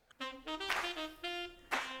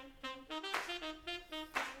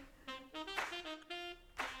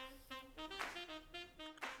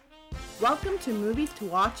Welcome to Movies to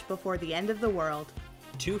Watch Before the End of the World.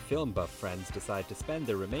 Two film buff friends decide to spend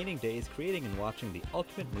their remaining days creating and watching the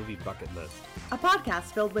ultimate movie bucket list. A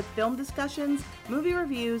podcast filled with film discussions, movie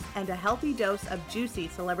reviews, and a healthy dose of juicy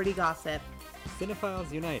celebrity gossip.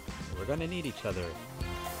 Cinephiles unite. We're gonna need each other.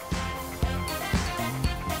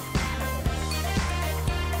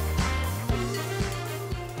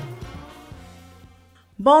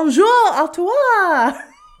 Bonjour à toi!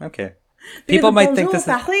 Okay. People might think this is...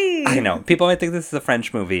 Paris. I know. People might think this is a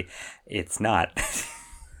French movie. It's not.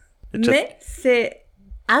 Mais c'est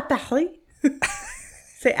à Paris.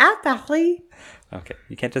 C'est à Paris. Okay.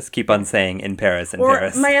 You can't just keep on saying in Paris, Or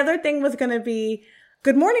Paris. my other thing was going to be,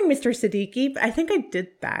 good morning, Mr. Siddiqui. I think I did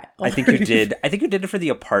that I think you did. I think you did it for the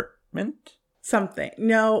apartment. Something.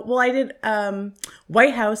 No. Well, I did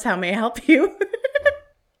White House, how may I help you?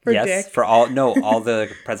 For yes, Dick. for all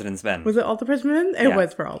the President's Men. Was it All the President's Men? It Yeah.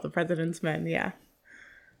 was for All the President's Men, yeah.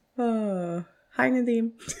 Oh, hi,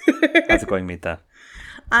 Nadeem. How's it going, Mita?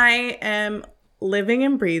 I am living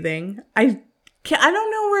and breathing. I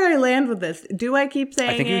don't know where I land with this. Do I keep saying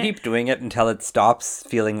I think it? you keep doing it until it stops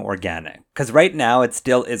feeling organic. Because right now it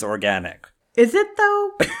still is organic. Is it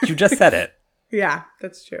though? You just said it. Yeah,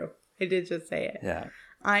 that's true. I did just say it. Yeah.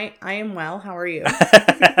 I am well. How are you?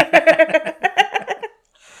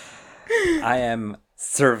 I am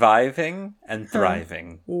surviving and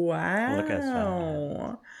thriving. Wow. Look at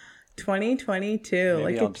that. 2022.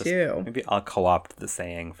 Look at you. Maybe I'll co-opt the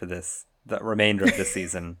saying for the remainder of this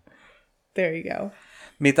season. There you go.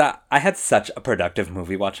 Mita, I had such a productive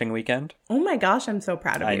movie watching weekend. Oh my gosh, I'm so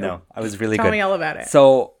proud of you. I know. I was really Tell good. me all about it.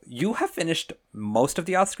 So you have finished most of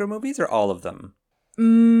the Oscar movies or all of them?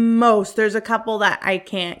 Most. There's a couple that I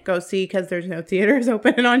can't go see because there's no theaters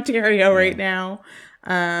open in Ontario right now.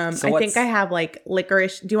 I think I have like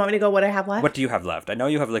Licorice. Do you want me to go what I have left? What do you have left? I know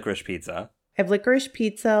you have Licorice Pizza. I have Licorice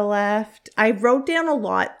Pizza left. I wrote down a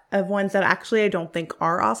lot of ones that actually I don't think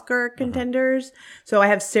are Oscar contenders. So I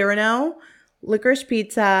have Cyrano, Licorice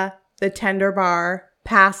Pizza, The Tender Bar,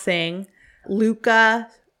 Passing, Luca,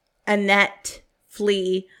 Annette,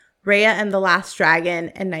 Flea, Raya and the Last Dragon,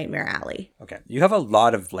 and Nightmare Alley. Okay. You have a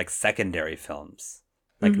lot of like secondary films.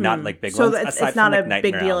 Like not like big ones. So aside it's not from, a like,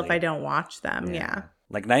 big Nightmare deal Alley. if I don't watch them. Yeah.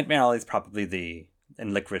 Like Nightmare Alley is probably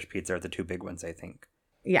and Licorice Pizza are the two big ones, I think.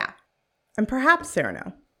 Yeah. And perhaps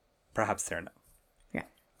Cyrano. Perhaps Cyrano. Yeah.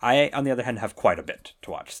 I, on the other hand, have quite a bit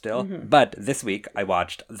to watch still. But this week I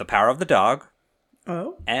watched The Power of the Dog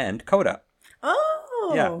Oh. and Coda.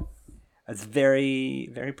 Oh. Yeah. It's very,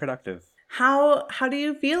 very productive. How do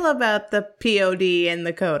you feel about the POD and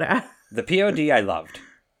the Coda? The POD I loved.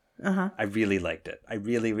 Uh-huh. I really liked it. I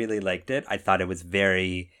really, really liked it. I thought it was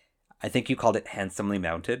I think you called it handsomely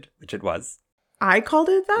mounted, which it was. I called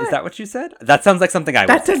it that? Is that what you said? That sounds like something I would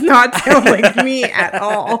That say. does not sound like me at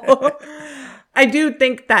all. I do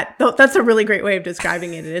think that's a really great way of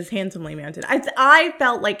describing it. It is handsomely mounted. I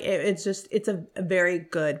felt like it's a very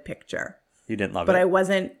good picture. You didn't love it? But I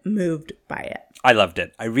wasn't moved by it. I loved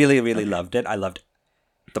it. I really, really loved it. I loved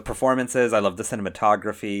the performances. I loved the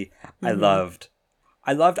cinematography.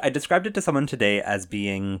 I described it to someone today as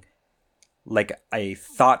being like a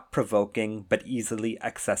thought-provoking but easily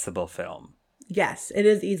accessible film. Yes, it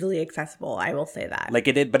is easily accessible. I will say that. Like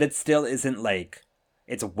but it still isn't like,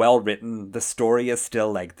 it's well written. The story is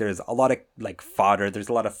still like, there's a lot of like fodder. There's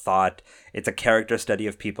a lot of thought. It's a character study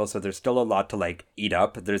of people. So there's still a lot to like eat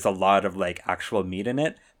up. There's a lot of like actual meat in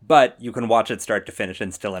it, but you can watch it start to finish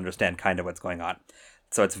and still understand kind of what's going on.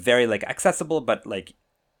 So it's very like accessible, but like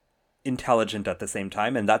intelligent at the same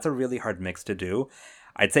time. And that's a really hard mix to do.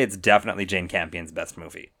 I'd say it's definitely Jane Campion's best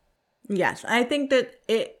movie. Yes, I think that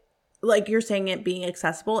it, like you're saying, it being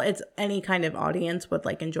accessible, it's any kind of audience would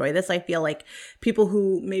like enjoy this. I feel like people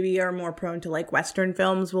who maybe are more prone to like Western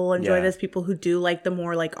films will enjoy this. People who do like the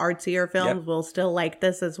more like artsier films will still like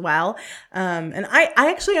this as well. And I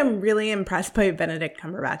actually am really impressed by Benedict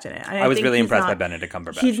Cumberbatch in it. And I was think really he's impressed by not- Benedict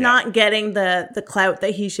Cumberbatch. He's not getting the clout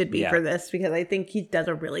that he should be Yeah. for this, because I think he does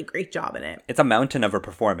a really great job in it. It's a mountain of a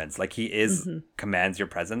performance. Like he commands your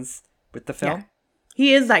presence with the film. Yeah.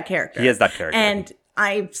 He is that character. He is that character. And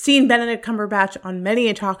I've seen Benedict Cumberbatch on many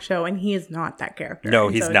a talk show, and he is not that character. No,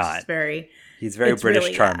 And he's so not. It's very British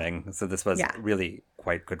really, charming. So this was really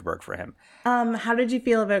quite good work for him. How did you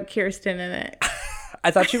feel about Kirsten in it? I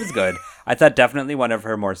thought she was good. I thought definitely one of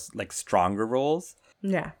her more like stronger roles.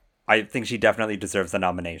 Yeah. I think she definitely deserves the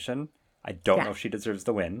nomination. I don't know if she deserves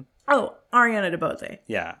the win. Oh, Ariana DeBose.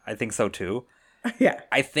 Yeah, I think so too. Yeah.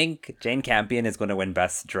 I think Jane Campion is going to win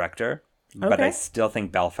Best Director, but I still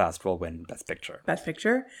think Belfast will win Best Picture. Best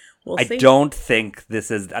Picture. We'll I see. don't think this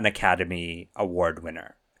is an Academy Award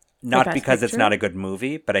winner. Not Best because it's Picture? not a good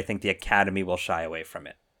movie, but I think the Academy will shy away from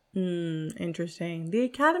it. Interesting. The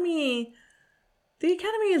Academy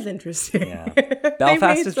is interesting. Yeah. They've Belfast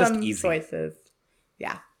made is just some easy. choices.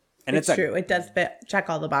 Yeah. And it's true. It does check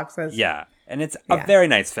all the boxes. Yeah. And it's a very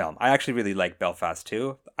nice film. I actually really like Belfast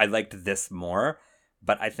too. I liked this more,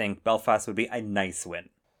 but I think Belfast would be a nice win.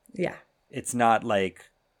 Yeah. It's not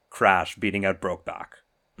like Crash beating out Brokeback.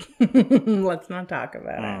 Let's not talk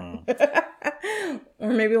about it. Or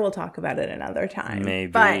maybe we'll talk about it another time.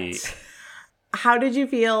 Maybe. But how did you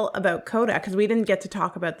feel about Coda? Because we didn't get to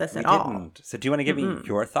talk about this at all. So do you want to give me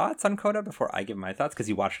your thoughts on Coda before I give my thoughts? Because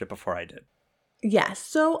you watched it before I did. Yes.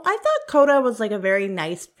 So I thought Coda was like a very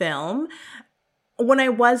nice film. When I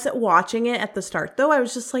was watching it at the start, though, I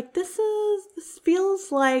was just like, this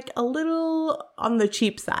feels like a little on the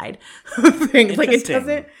cheap side of things. Like it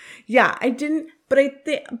doesn't. Yeah, I didn't.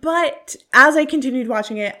 But as I continued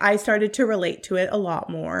watching it, I started to relate to it a lot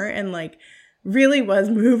more and like really was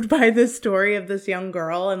moved by this story of this young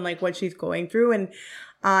girl and like what she's going through. And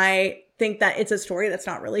I think that it's a story that's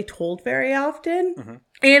not really told very often. Mm-hmm.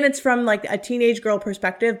 And it's from like a teenage girl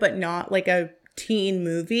perspective, but not like a teen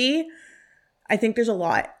movie. I think there's a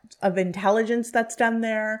lot of intelligence that's done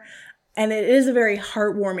there. And it is a very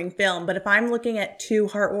heartwarming film. But if I'm looking at two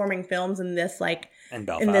heartwarming films in this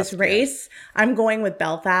Belfast, in this race, I'm going with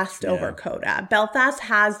Belfast over Coda. Belfast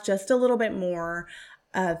has just a little bit more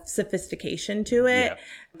sophistication to it. Yeah.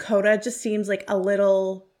 Coda just seems like a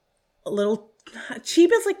little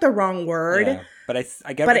cheap is like the wrong word. Yeah. But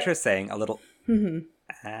I get what you're saying. A little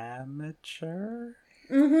amateur,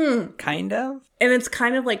 kind of. And it's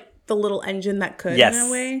kind of like the little engine that could, in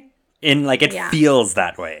a way. It feels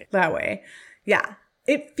that way. That way. Yeah.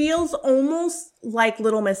 It feels almost like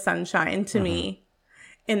Little Miss Sunshine to me,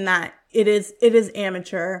 in that it is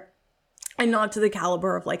amateur and not to the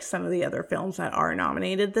caliber of like some of the other films that are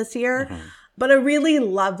nominated this year, but a really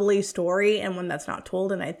lovely story and one that's not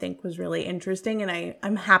told, and I think was really interesting. And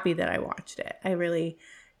I'm happy that I watched it.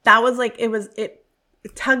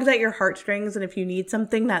 It tugs at your heartstrings. And if you need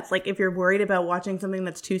something that's like, if you're worried about watching something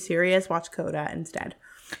that's too serious, watch Coda instead.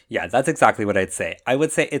 Yeah, that's exactly what I'd say. I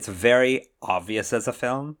would say it's very obvious as a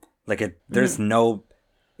film. Like it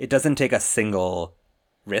doesn't take a single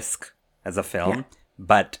risk as a film,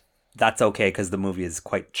 but that's okay because the movie is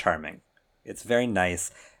quite charming. It's very nice.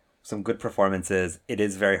 Some good performances. It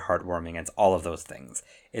is very heartwarming. It's all of those things.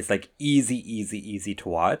 It's like easy to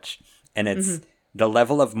watch. And it's the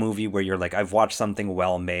level of movie where you're like, I've watched something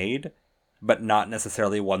well made, but not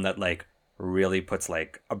necessarily one that like really puts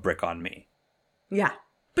like a brick on me. Yeah.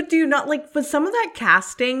 But do you not like, with some of that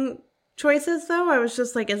casting choices though, I was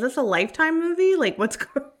just like, is this a Lifetime movie? Like what's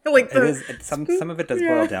going like it is some of it does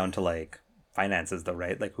boil down to like finances though,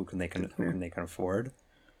 right? Like who can they can afford.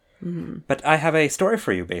 But I have a story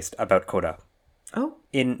for you about Coda. Oh.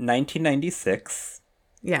 In 1996.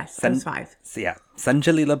 Yes, I was 5. Sanjay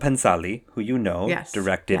Leela Bhansali, who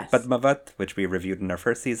directed Padmavat, which we reviewed in our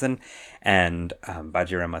first season, and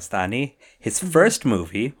Bajirao Mastani. His first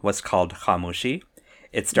movie was called Khamoshi.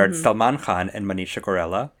 It starred Salman Khan and Manisha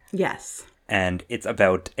Koirala. Yes. And it's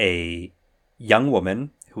about a young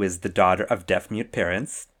woman who is the daughter of deaf-mute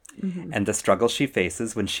parents and the struggle she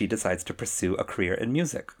faces when she decides to pursue a career in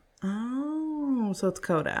music. Oh, so it's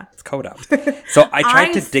Coda. It's Coda. So I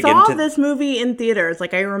tried to dig into... I saw this movie in theaters.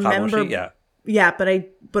 Like, I remember... Khamoshi, yeah, but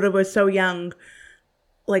it was so young.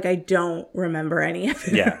 Like, I don't remember any of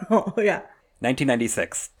it at all. Yeah.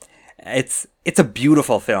 1996. It's a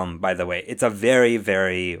beautiful film, by the way. It's a very,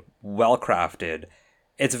 very well-crafted...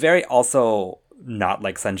 It's very also not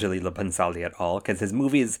like Sanjay Leela Bhansali at all, because his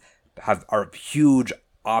movies are huge,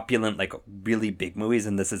 opulent, like really big movies,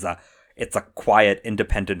 and it's a quiet,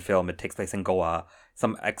 independent film. It takes place in Goa.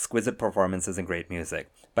 Some exquisite performances and great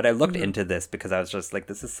music. But I looked into this because I was just like,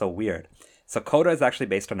 this is so weird. So Coda is actually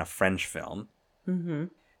based on a French film.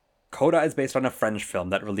 Coda is based on a French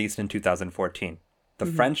film that released in 2014. The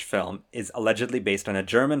French film is allegedly based on a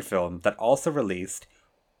German film that also released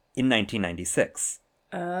in 1996.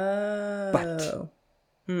 Oh. But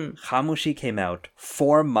Khamoshi came out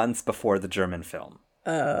 4 months before the German film.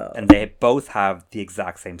 Oh. And they both have the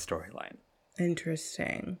exact same storyline.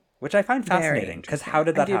 Interesting. Which I find fascinating, because how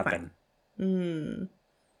did that happen?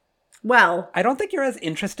 Well... I don't think you're as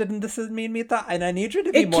interested in this as me, Meeta, and I need you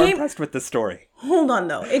to be more impressed with this story. Hold on,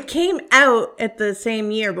 though. It came out at the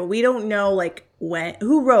same year, but we don't know, like,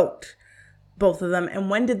 who wrote both of them, and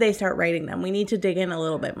when did they start writing them? We need to dig in a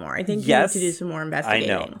little bit more. I think you need to do some more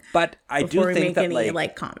investigating. I know, but I do think that, before we make any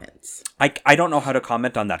comments. I don't know how to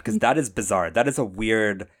comment on that, because that is bizarre. That is a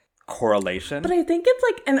weird correlation. But I think it's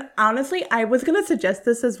like, and honestly, I was going to suggest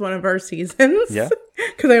this as one of our seasons. Yeah.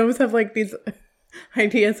 Because I always have like these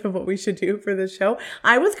ideas of what we should do for this show.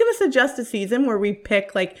 I was going to suggest a season where we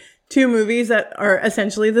pick like 2 movies that are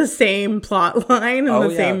essentially the same plot line in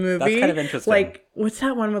the same movie. That's kind of interesting. Like, what's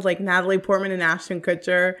that one with like Natalie Portman and Ashton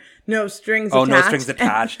Kutcher? No Strings Oh, Attached. No Strings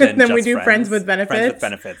Attached. And And then we Just do Friends with Benefits. Friends with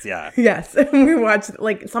Benefits, yeah. Yes. And we watch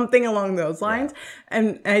like something along those lines. Yeah.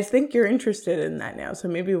 And I think you're interested in that now. So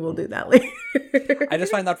maybe we'll do that later. I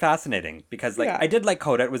just find that fascinating because like I did like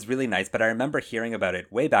Coda. It was really nice. But I remember hearing about it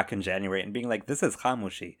way back in January and being like, this is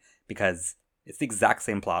Khamushi, because it's the exact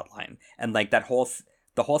same plot line. And like that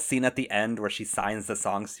the whole scene at the end where she signs the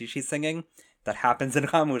songs she's singing, that happens in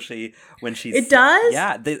Khamushi when she's... It does?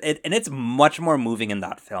 Yeah, and it's much more moving in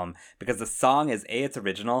that film because the song is, it's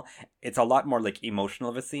original. It's a lot more like emotional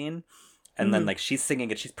of a scene. And then like she's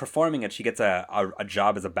singing it, she's performing it. She gets a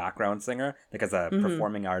job as a background singer, like as a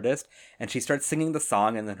performing artist. And she starts singing the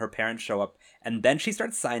song and then her parents show up. And then she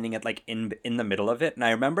starts signing it like in the middle of it. And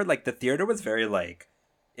I remember like the theater was very like...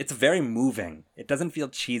 It's very moving. It doesn't feel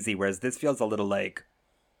cheesy, whereas this feels a little like...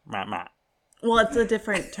 Well, it's a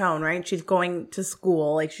different tone, right? She's going to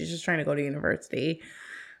school, like she's just trying to go to university.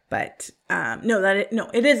 But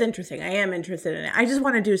it is interesting. I am interested in it. I just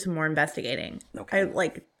want to do some more investigating. Okay.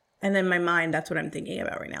 And in my mind, that's what I'm thinking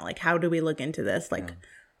about right now. Like, how do we look into this? Like,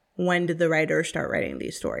 when did the writers start writing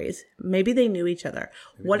these stories? Maybe they knew each other.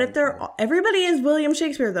 What if they're everybody is William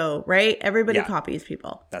Shakespeare though, right? Everybody copies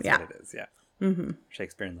people. That's what it is. Yeah. Mm-hmm.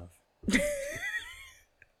 Shakespeare in love.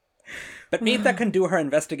 But Neetha can do her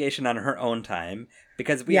investigation on her own time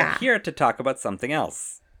because we are here to talk about something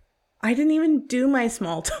else. I didn't even do my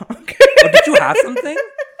small talk. Oh, did you have something?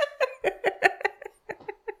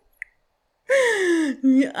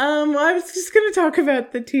 I was just going to talk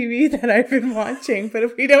about the TV that I've been watching, but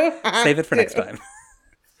if we don't have Save it for next time.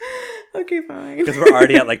 Okay, fine. Because we're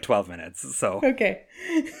already at like 12 minutes, so. Okay.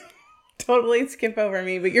 Totally skip over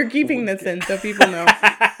me, but you're keeping this in so people know.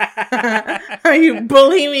 How you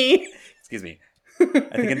bully me. Excuse me.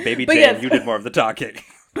 I think in Baby Jane, you did more of the talking.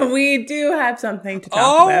 We do have something to talk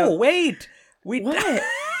about. Oh, wait. What?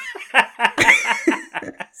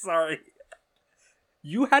 Sorry.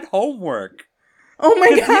 You had homework. Oh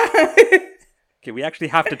my God. Okay, we actually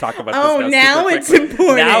have to talk about this now. Now it's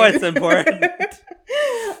important. Now it's important.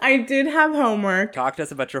 I did have homework. Talk to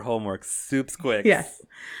us about your homework. Soups quick. Yes.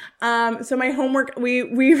 So my homework, we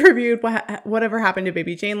reviewed whatever happened to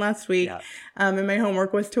Baby Jane last week. Yeah. And my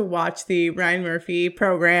homework was to watch the Ryan Murphy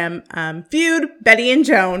program, Feud, Betty and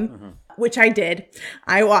Joan, which I did.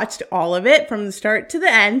 I watched all of it from the start to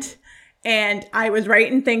the end. And I was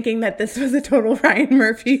right in thinking that this was a total Ryan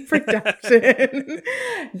Murphy production.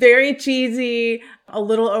 Very cheesy, a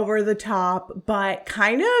little over the top, but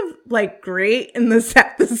kind of like great at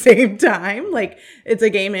the same time. Like it's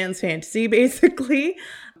a gay man's fantasy, basically.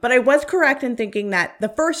 But I was correct in thinking that the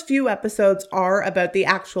first few episodes are about the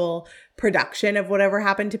actual production of whatever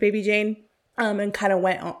happened to Baby Jane. And kind of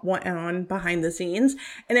went on behind the scenes.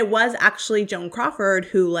 And it was actually Joan Crawford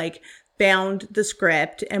who found the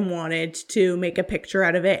script and wanted to make a picture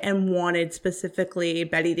out of it and wanted specifically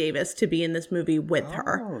Betty Davis to be in this movie with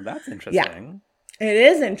her. Oh, that's interesting. Yeah, it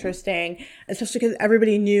is interesting, especially because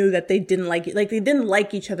everybody knew that they didn't like it. Like they didn't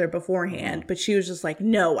like each other beforehand, but she was just like,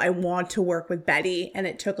 no, I want to work with Betty. And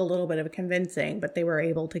it took a little bit of convincing, but they were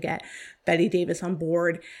able to get Betty Davis on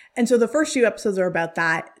board. And so the first few episodes are about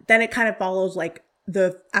that. Then it kind of follows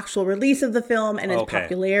the actual release of the film and its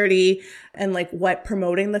popularity and what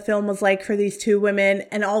promoting the film was like for these two women,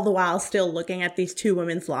 and all the while still looking at these two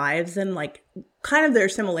women's lives and kind of their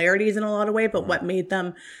similarities in a lot of ways, but what made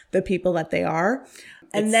them the people that they are.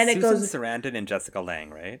 And it's then it Susan goes Sarandon and Jessica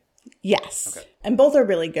Lange, right? Yes. Okay. And both are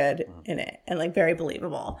really good in it and very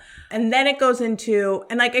believable. And then it goes into,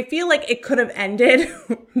 and I feel like it could have ended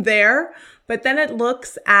there, but then it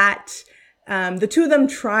looks at the two of them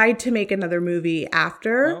tried to make another movie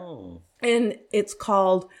after, and it's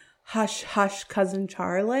called Hush Hush Cousin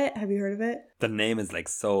Charlotte. Have you heard of it? The name is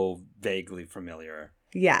so vaguely familiar.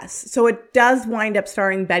 Yes. So it does wind up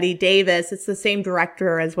starring Betty Davis. It's the same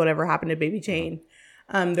director as Whatever Happened to Baby Jane.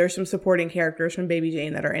 There's some supporting characters from Baby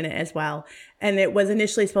Jane that are in it as well. And it was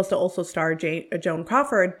initially supposed to also star Joan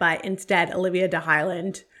Crawford, but instead Olivia de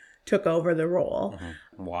Havilland took over the role.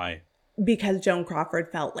 Why? Because Joan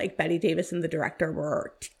Crawford felt like Betty Davis and the director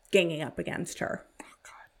were ganging up against her. Oh,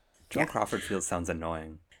 God. Joan Crawford sounds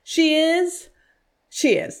annoying. She is.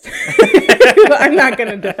 I'm not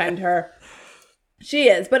going to defend her. She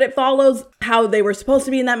is. But it follows how they were supposed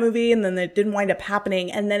to be in that movie, and then it didn't wind up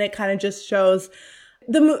happening. And then it kind of just shows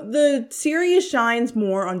The series shines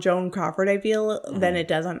more on Joan Crawford, I feel, than it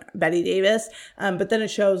does on Bette Davis. But then it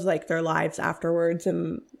shows like their lives afterwards,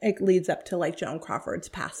 and it leads up to like Joan Crawford's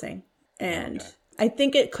passing. And I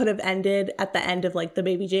think it could have ended at the end of like the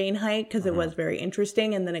Baby Jane hike, because it was very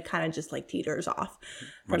interesting, and then it kind of just like teeters off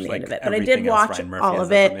from the end of it. But I did watch all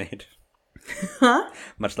of it. Huh?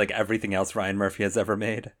 Much like everything else Ryan Murphy has ever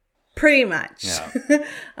made. Pretty much. Yeah.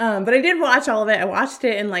 But I did watch all of it. I watched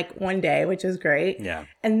it in like one day, which is great. Yeah.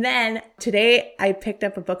 And then today I picked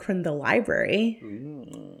up a book from the library.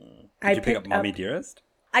 Did you pick up Mommy Dearest?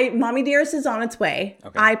 Mommy Dearest is on its way.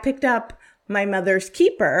 Okay. I picked up My Mother's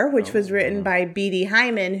Keeper, which was written by Beatty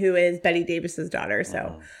Hyman, who is Bette Davis's daughter.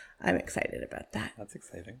 So I'm excited about that. That's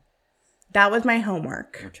exciting. That was my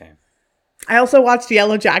homework. Okay. I also watched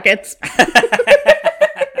Yellow Jackets.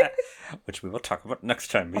 Which we will talk about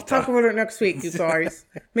next time. I'll talk about it next week, you guys.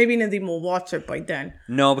 Maybe Nadeem will watch it by then.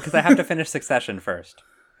 No, because I have to finish Succession first.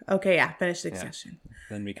 Okay, yeah, finish Succession. Yeah.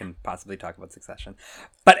 Then we can possibly talk about Succession.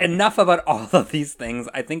 But enough about all of these things.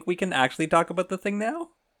 I think we can actually talk about the thing now.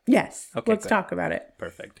 Yes. Okay, let's good. talk about it.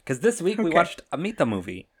 Perfect. Because this week we watched a Meet the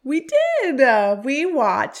movie. We did. We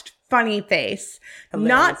watched Funny Face.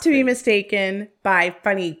 Not to be mistaken by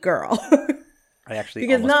Funny Girl. I actually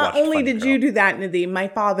because not only Funny did Girl. you do that, Nadeem, my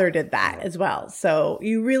father did that as well. So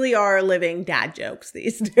you really are living dad jokes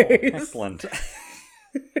these days. Excellent.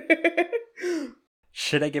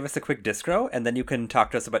 Should I give us a quick distro and then you can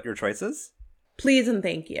talk to us about your choices? Please and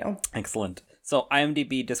thank you. Excellent. So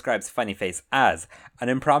IMDb describes Funny Face as an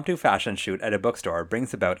impromptu fashion shoot at a bookstore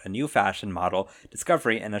brings about a new fashion model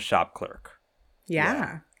discovery in a shop clerk.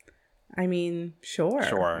 Yeah. I mean, sure.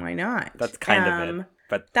 Why not? That's kind of it.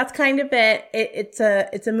 But that's kind of it. It's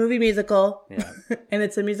a movie musical. Yeah. And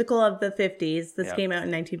it's a musical of the 50s. This came out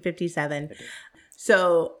in 1957.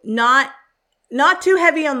 So not too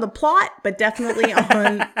heavy on the plot, but definitely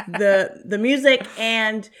on the music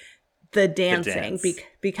and the dancing.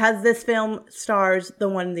 Because this film stars the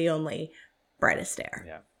one and the only Fred Astaire.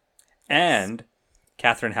 Yeah. And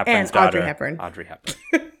Katharine Hepburn's daughter. Audrey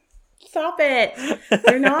Hepburn. Stop it.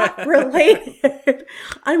 They're not related.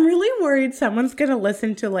 I'm really worried someone's going to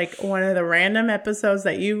listen to like one of the random episodes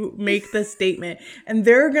that you make this statement and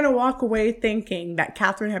they're going to walk away thinking that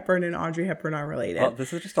Katharine Hepburn and Audrey Hepburn are related. Well,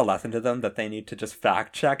 this is just a lesson to them that they need to just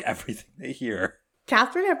fact check everything they hear.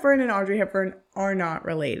 Katharine Hepburn and Audrey Hepburn are not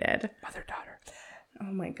related. Mother-daughter.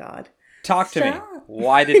 Oh my God. Talk to me.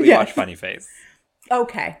 Why did we watch Funny Face?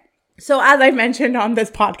 Okay. So as I've mentioned on this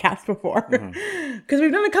podcast before, because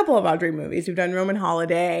we've done a couple of Audrey movies. We've done Roman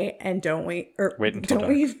Holiday and Don't Wait Until Dark.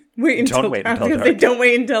 Don't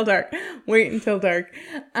Wait Until Dark. Wait Until Dark.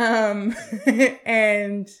 And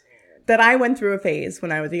that I went through a phase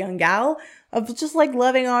when I was a young gal of just like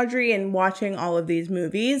loving Audrey and watching all of these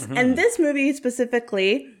movies. And this movie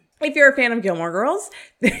specifically, if you're a fan of Gilmore Girls,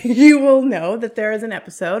 you will know that there is an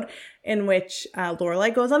episode in which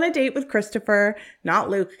Lorelai goes on a date with Christopher, not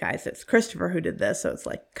Luke, guys. It's Christopher who did this, so it's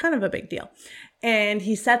like kind of a big deal. And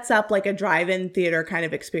he sets up like a drive-in theater kind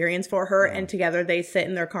of experience for her, and together they sit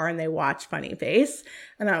in their car and they watch Funny Face.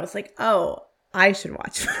 And I was like, oh, I should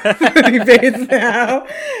watch Funny Face now.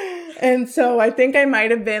 And so I think I might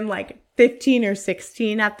have been like 15 or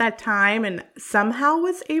 16 at that time and somehow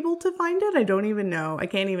was able to find it. I don't even know. I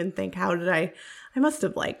can't even think. How did I must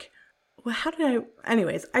have like, well, how did I,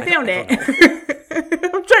 anyways, I found it.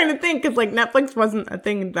 I'm trying to think because like Netflix wasn't a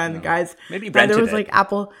thing then, guys. Maybe you rented there was it. Like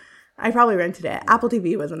Apple. I probably rented it. Apple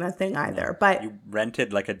TV wasn't a thing either, but you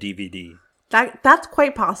rented like a DVD. That's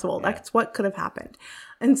quite possible. That's what could have happened.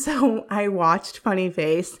 And so I watched Funny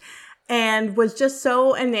Face and was just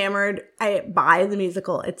so enamored by the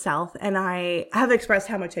musical itself. And I have expressed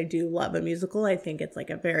how much I do love a musical. I think it's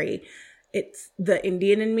like it's the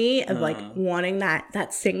Indian in me of like wanting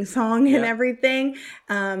that sing song and everything.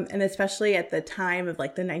 And especially at the time of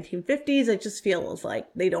like the 1950s, it just feels like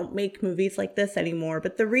they don't make movies like this anymore.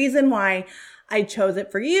 But the reason why I chose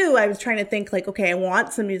it for you, I was trying to think like, okay, I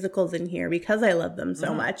want some musicals in here because I love them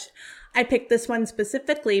so much. I picked this one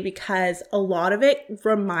specifically because a lot of it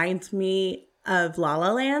reminds me of La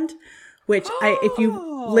La Land, which if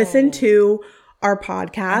you listen to our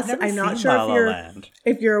podcast, I'm not sure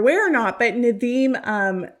if you're aware or not, but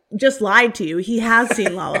Nadeem just lied to you. He has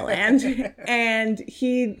seen La La Land and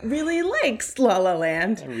he really likes La La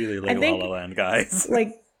Land. I really like La La Land, guys.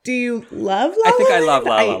 Like, do you love La La Land? I think I love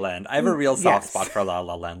La La Land. I have a real soft spot for La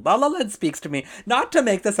La Land. La La Land speaks to me, not to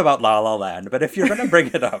make this about La La Land, but if you're going to bring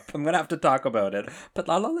it up, I'm going to have to talk about it. But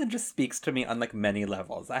La La Land just speaks to me on like many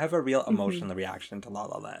levels. I have a real emotional reaction to La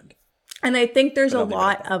La Land. And I think there's a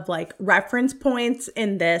lot of like reference points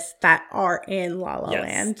in this that are in La La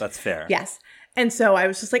Land. Yes, that's fair. Yes. And so I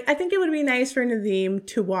was just like, I think it would be nice for Nadeem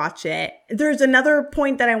to watch it. There's another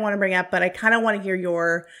point that I want to bring up, but I kind of want to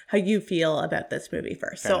hear how you feel about this movie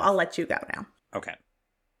first. So I'll let you go now. Okay.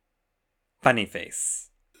 Funny Face.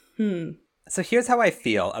 So here's how I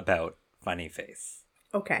feel about Funny Face.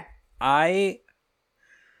 Okay. I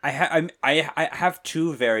have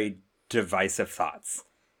two very divisive thoughts.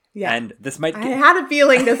 Yeah. And this might... I had a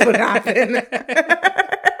feeling this would happen.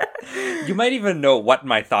 You might even know what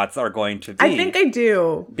my thoughts are going to be. I think I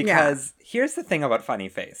do. Because here's the thing about Funny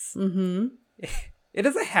Face. Mm-hmm. It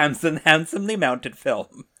is a handsomely mounted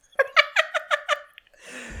film.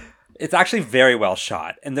 It's actually very well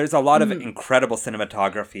shot. And there's a lot of incredible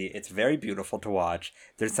cinematography. It's very beautiful to watch.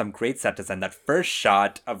 There's some great set design. That first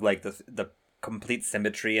shot of like the complete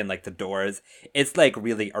symmetry and like the doors, it's like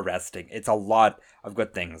really arresting. It's a lot of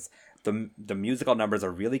good things. The musical numbers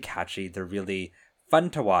are really catchy. They're really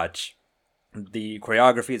fun to watch. The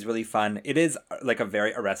choreography is really fun. It is like a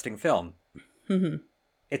very arresting film. Mm-hmm.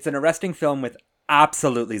 It's an arresting film with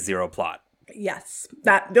absolutely zero plot. Yes.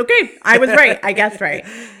 Okay. I was right. I guessed right.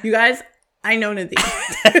 You guys, I know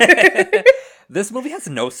Nadeem. This movie has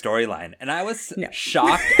no storyline, and I was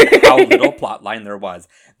shocked at how little plot line there was.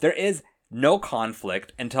 There is no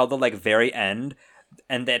conflict until the like very end,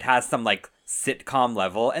 and it has some like sitcom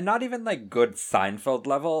level, and not even like good Seinfeld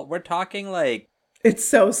level. We're talking like it's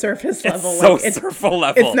so surface level. It's so surface level.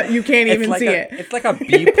 It's not, you can't even see it. It's like a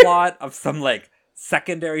B plot of some like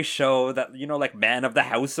secondary show that, you know, like Man of the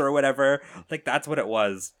House or whatever. Like that's what it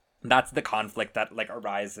was. That's the conflict that like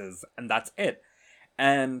arises, and that's it.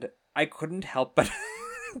 And I couldn't help but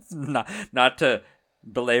not to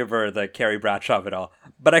belabor the Carrie Bradshaw of it all,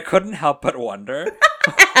 but I couldn't help but wonder.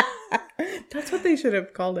 That's what they should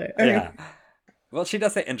have called it. Yeah. Well, she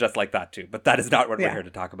does say "and just like that" too, but that is not what we're here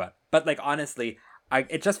to talk about. But like honestly,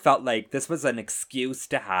 it just felt like this was an excuse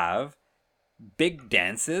to have big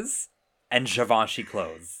dances and Givenchy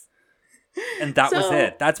clothes. And that was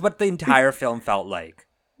it. That's what the entire film felt like.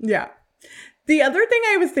 Yeah. The other thing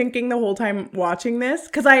I was thinking the whole time watching this,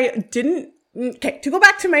 because I didn't... Okay, to go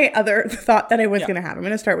back to my other thought that I was going to have, I'm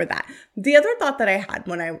going to start with that. The other thought that I had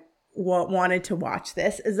when I wanted to watch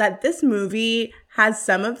this is that this movie has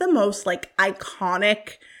some of the most like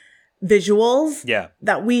iconic visuals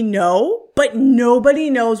that we know, but nobody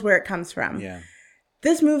knows where it comes from. Yeah.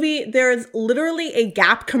 This movie, there's literally a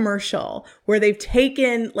Gap commercial where they've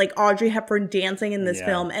taken like Audrey Hepburn dancing in this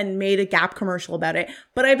film and made a Gap commercial about it.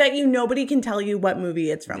 But I bet you nobody can tell you what movie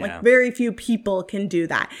it's from. Like very few people can do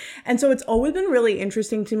that. And so it's always been really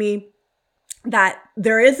interesting to me that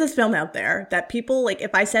there is this film out there that people, like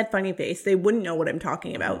if I said Funny Face, they wouldn't know what I'm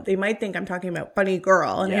talking about. They might think I'm talking about Funny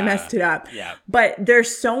Girl and I messed it up. Yeah. But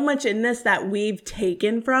there's so much in this that we've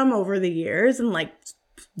taken from over the years and like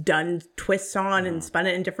done twists on and spun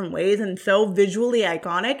it in different ways and so visually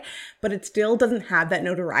iconic, but it still doesn't have that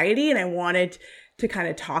notoriety. And I wanted to kind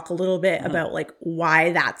of talk a little bit about like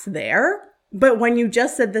why that's there. But when you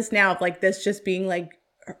just said this now of like this just being like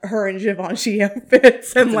her in Givenchy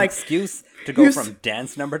outfits and like excuse to go from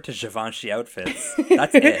dance number to Givenchy outfits.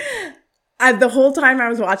 That's it. The whole time I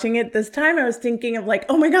was watching it this time, I was thinking of like,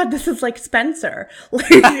 oh my God, this is like Spencer. Like,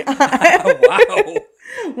 wow.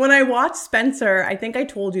 When I watched Spencer, I think I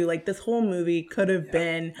told you like this whole movie could have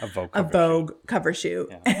been a Vogue cover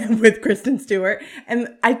shoot with Kristen Stewart. And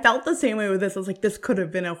I felt the same way with this. I was like, this could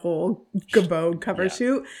have been a whole Vogue cover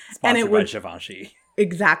shoot. Sponsored and it by Givenchy.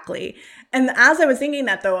 Exactly. And as I was thinking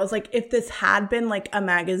that though, I was like, if this had been like a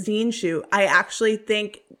magazine shoot, I actually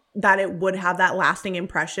think that it would have that lasting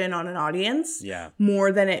impression on an audience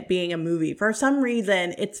more than it being a movie. For some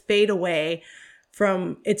reason, it's fade away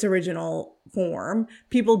from its original form.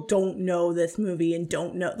 People don't know this movie and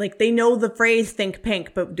don't know, like they know the phrase think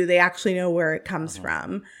pink, but do they actually know where it comes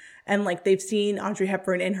from? And like they've seen Audrey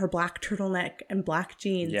Hepburn in her black turtleneck and black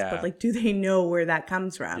jeans, but like do they know where that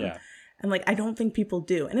comes from? And like I don't think people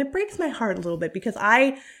do. And it breaks my heart a little bit because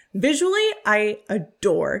I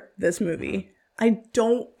adore this movie.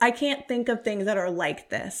 I can't think of things that are like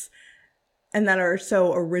this and that are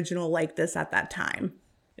so original like this at that time.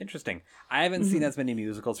 Interesting. I haven't seen as many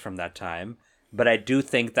musicals from that time, but I do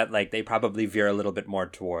think that like they probably veer a little bit more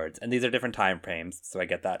towards, and these are different time frames, so I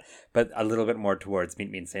get that, but a little bit more towards Meet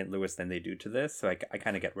Me in St. Louis than they do to this, so I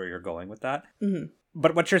kind of get where you're going with that.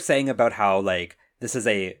 But what you're saying about how like this is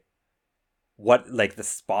the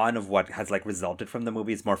spawn of what has like resulted from the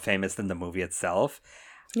movie is more famous than the movie itself.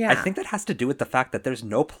 I think that has to do with the fact that there's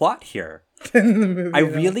no plot here. I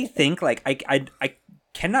really think like I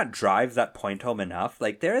cannot drive that point home enough.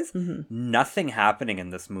 Like there is nothing happening in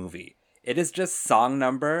this movie. It is just song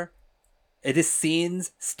number. It is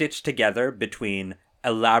scenes stitched together between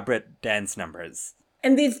elaborate dance numbers.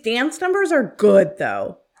 And these dance numbers are good,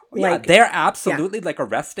 though. Yeah, they're absolutely like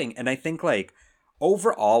arresting. And I think like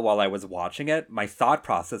overall, while I was watching it, my thought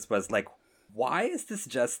process was like, why is this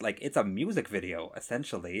just like, it's a music video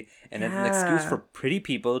essentially, and it's an excuse for pretty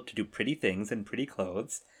people to do pretty things in pretty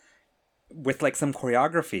clothes with like some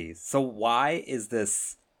choreography. So why is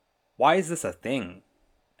this a thing?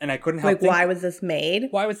 And I couldn't help why was this made?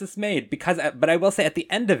 Why was this made? Because, but I will say at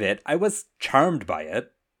the end of it, I was charmed by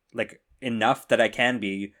it, like enough that I can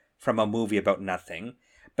be from a movie about nothing.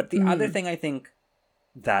 But the other thing I think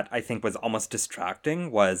was almost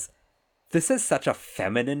distracting was this is such a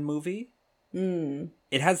feminine movie.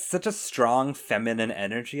 It has such a strong feminine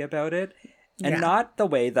energy about it. And not the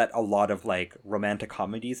way that a lot of like romantic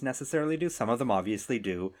comedies necessarily do. Some of them obviously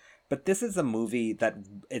do. But this is a movie that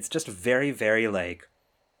it's just very, very like,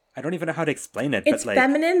 I don't even know how to explain it. It's but like,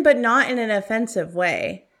 feminine, but not in an offensive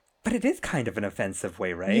way. But it is kind of an offensive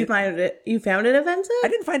way, right? You found it offensive? I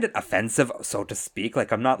didn't find it offensive, so to speak.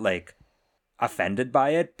 Like, I'm not, like, offended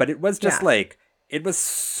by it. But it was just, like, it was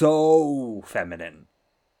so feminine.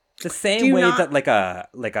 The same way that,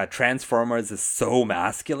 like a Transformers is so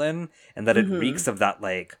masculine. And that it reeks of that,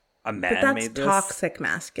 like, a man made this. But that's toxic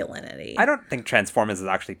masculinity. I don't think Transformers is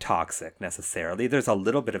actually toxic, necessarily. There's a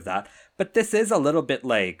little bit of that. But this is a little bit,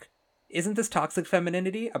 like... Isn't this toxic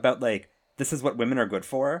femininity about, like... This is what women are good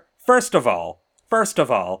for. First of all,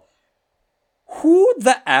 who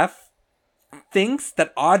the F thinks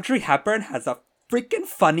that Audrey Hepburn has a freaking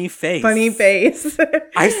funny face? I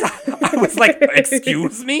was like,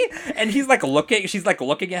 excuse me? And she's like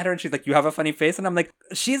looking at her and she's like, you have a funny face? And I'm like,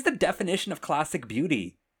 she's the definition of classic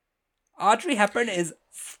beauty. Audrey Hepburn is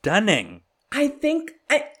stunning. I think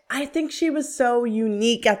she was so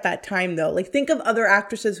unique at that time, though. Like, think of other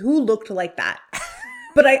actresses who looked like that.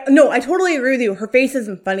 But I totally agree with you. Her face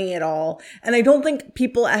isn't funny at all. And I don't think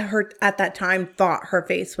people at that time thought her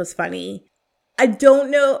face was funny. I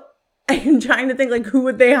don't know. I'm trying to think, like, who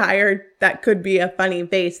would they hire that could be a funny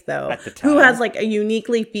face, though? At the time. Who has, like, a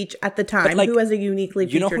uniquely featured, at the time, like, who has a uniquely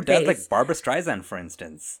featured face? You know who does, like, Barbra Streisand, for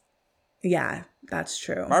instance? Yeah, that's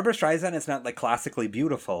true. Barbra Streisand is not, like, classically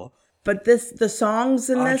beautiful. But the songs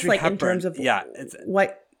in Audrey this, like, Hepburn, in terms of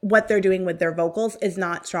what they're doing with their vocals is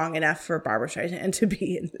not strong enough for Barbra Streisand to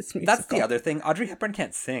be in this musical. That's the other thing. Audrey Hepburn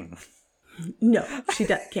can't sing. No, she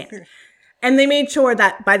can't. And they made sure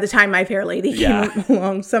that by the time My Fair Lady came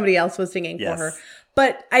along, somebody else was singing for her.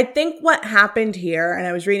 But I think what happened here, and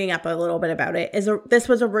I was reading up a little bit about it, is this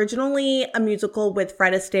was originally a musical with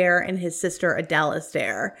Fred Astaire and his sister Adele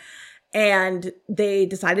Astaire. And they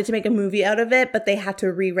decided to make a movie out of it, but they had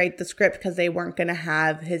to rewrite the script because they weren't going to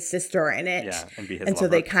have his sister in it. Yeah, and be his And so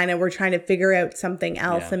they kind of were trying to figure out something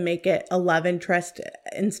else and make it a love interest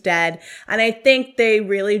instead. And I think they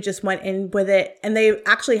really just went in with it. And they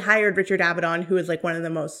actually hired Richard Avedon, who was like one of the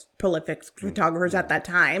most prolific photographers at that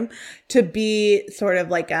time, to be sort of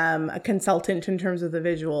like a consultant in terms of the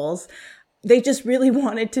visuals. They just really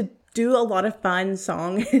wanted to do a lot of fun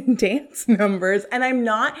song and dance numbers. And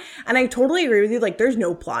I totally agree with you. Like, there's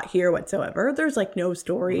no plot here whatsoever. There's like no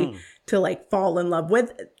story to like fall in love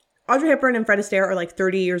with. Audrey Hepburn and Fred Astaire are like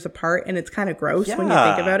 30 years apart, and it's kind of gross when you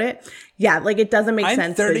think about it. Yeah, like it doesn't make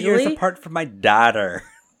sense. 30 visually. years apart from my daughter.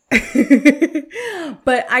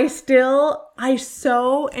 But I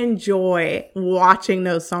so enjoy watching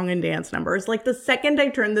those song and dance numbers. Like the second I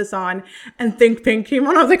turned this on and Think Pink came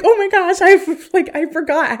on, I was like, oh my gosh, I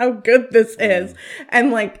forgot how good this is.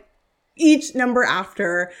 And like each number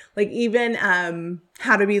after, like even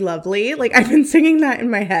How to Be Lovely, like I've been singing that in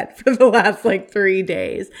my head for the last like 3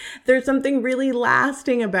 days. There's something really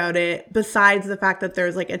lasting about it besides the fact that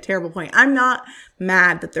there's like a terrible point. I'm not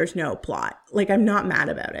mad that there's no plot. Like I'm not mad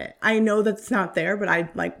about it. I know that's not there, but I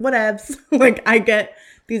like whatevs. Like I get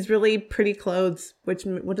these really pretty clothes, which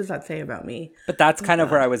what does that say about me? But that's kind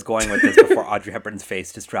of where I was going with this before Audrey Hepburn's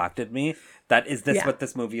face distracted me. That is this what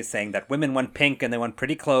this movie is saying, that women want pink and they want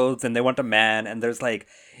pretty clothes and they want a man, and there's like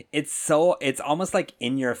it's almost like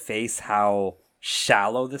in your face how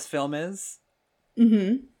shallow this film is.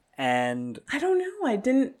 Mm-hmm. And I don't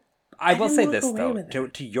know. I will say this though,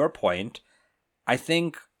 to your point, I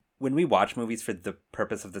think when we watch movies for the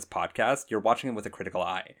purpose of this podcast, you're watching them with a critical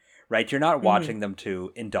eye, right? You're not watching them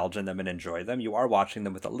to indulge in them and enjoy them. You are watching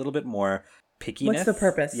them with a little bit more pickiness. What's the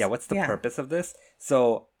purpose? Yeah, what's the purpose of this?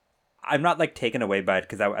 So I'm not like taken away by it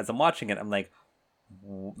because as I'm watching it, I'm like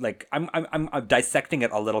I'm dissecting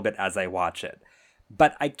it a little bit as I watch it.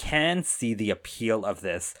 But I can see the appeal of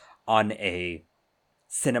this on a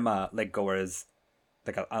cinema goers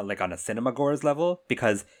on a cinema goers level,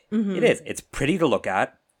 because it's pretty to look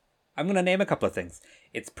at. I'm going to name a couple of things.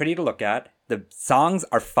 It's pretty to look at. The songs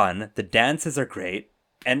are fun, the dances are great,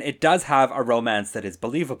 and it does have a romance that is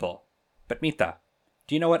believable. But Mita,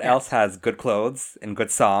 do you know what else has good clothes and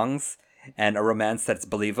good songs and a romance that's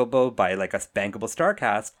believable by like a bankable star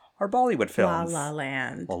cast? Are Bollywood films. La La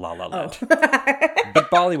Land. Well, La La Land.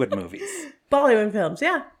 But Bollywood movies. Bollywood films,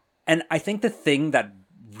 yeah. And I think the thing that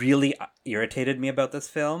really irritated me about this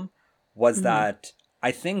film was that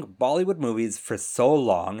I think Bollywood movies for so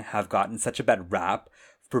long have gotten such a bad rap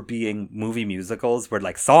for being movie musicals where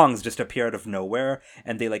like songs just appear out of nowhere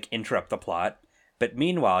and they like interrupt the plot. But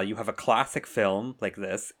meanwhile, you have a classic film like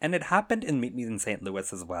this, and it happened in Meet Me in St.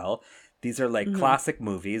 Louis as well. These are like classic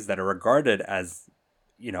movies that are regarded as,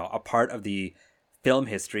 you know, a part of the film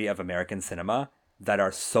history of American cinema that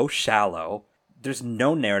are so shallow. There's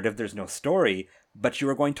no narrative, there's no story, but you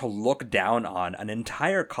are going to look down on an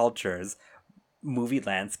entire culture's movie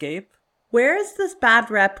landscape. Where is this bad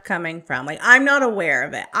rep coming from? Like, I'm not aware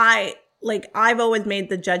of it. I've always made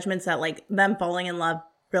the judgments that like them falling in love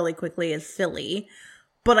really quickly is silly.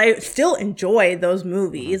 But I still enjoy those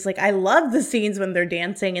movies. Like, I love the scenes when they're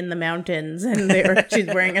dancing in the mountains and she's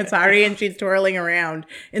wearing a sari and she's twirling around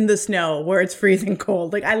in the snow where it's freezing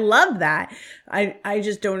cold. Like, I love that. I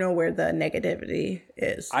just don't know where the negativity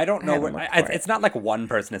is. I don't know where. It's not like one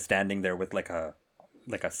person is standing there with like a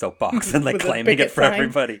soapbox and like claiming it for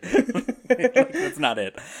everybody. That's not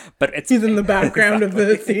it. But he's in the background of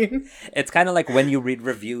the scene. It's kind of like when you read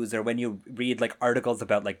reviews or when you read like articles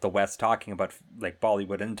about like the West talking about like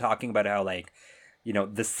Bollywood and talking about how like, you know,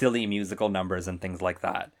 the silly musical numbers and things like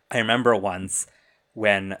that. I remember once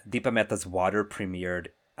when Deepa Mehta's Water premiered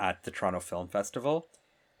at the Toronto Film Festival.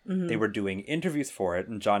 They were doing interviews for it,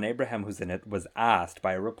 and John Abraham, who's in it, was asked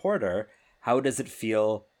by a reporter, how does it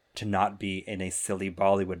feel to not be in a silly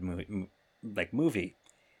Bollywood movie?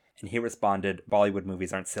 And he responded, Bollywood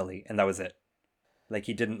movies aren't silly. And that was it. Like,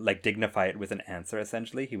 he didn't like dignify it with an answer,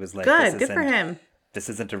 essentially. He was like, good for him. This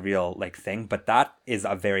isn't a real like thing. But that is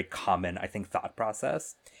a very common, I think, thought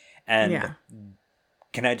process. And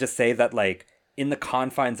can I just say that like in the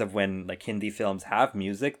confines of when like Hindi films have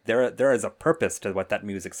music, there is a purpose to what that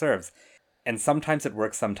music serves. And sometimes it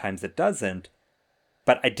works, sometimes it doesn't.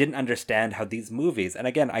 But I didn't understand how these movies, and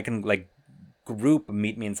again, I can like group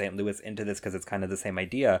Meet Me in St. Louis into this because it's kind of the same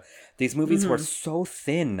idea. These movies were so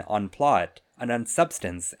thin on plot and on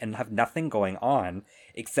substance and have nothing going on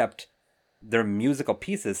except their musical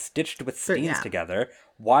pieces stitched with scenes together.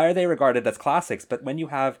 Why are they regarded as classics? But when you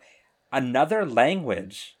have another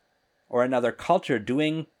language or another culture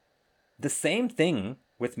doing the same thing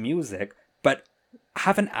with music, but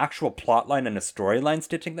have an actual plot line and a storyline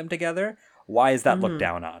stitching them together, why is that looked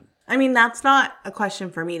down on? I mean, that's not a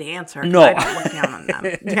question for me to answer. No. I don't look down on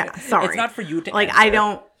them. Yeah, sorry. It's not for you to like, answer. I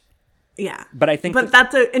don't, yeah. But I think... But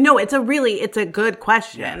it's a good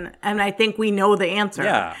question. Yeah. And I think we know the answer.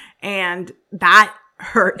 Yeah. And that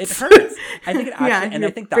hurts. It hurts. I think it actually... and I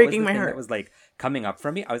think that was the thing that was, like, coming up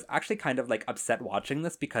for me. I was actually kind of, like, upset watching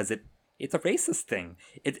this because it's a racist thing.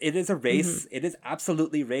 It is a race. It is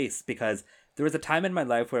absolutely race because there was a time in my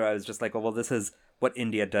life where I was just like, oh, well, this is what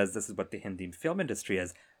India does. This is what the Hindi film industry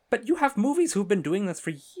is. But you have movies who've been doing this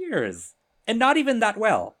for years and not even that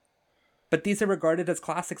well. But these are regarded as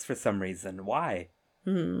classics for some reason. Why?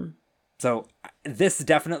 So this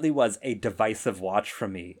definitely was a divisive watch for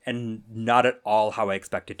me and not at all how I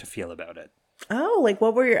expected to feel about it. Oh, like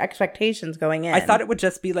what were your expectations going in? I thought it would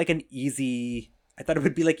just be like easy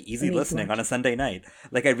listening on a Sunday night.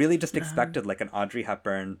 Like I really just expected like an Audrey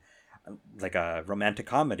Hepburn, like a romantic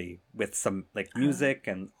comedy with some like music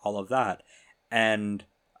and all of that. And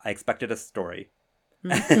I expected a story.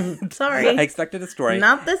 Sorry. I expected a story.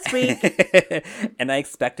 Not this week. And I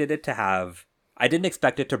expected it to have... I didn't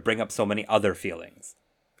expect it to bring up so many other feelings.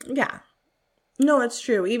 Yeah. No, that's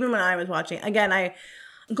true. Even when I was watching, again,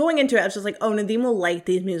 going into it, I was just like, oh, Nadeem will like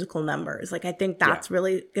these musical numbers. Like, I think that's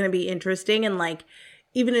really going to be interesting. And like,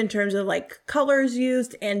 even in terms of like colors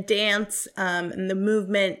used and dance and the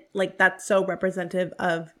movement, like that's so representative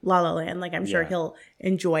of La La Land. Like I'm sure he'll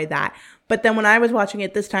enjoy that. But then when I was watching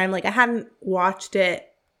it this time, like I hadn't watched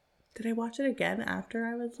it. Did I watch it again after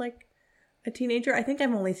I was like a teenager? I think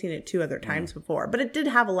I've only seen it 2 other times before. But it did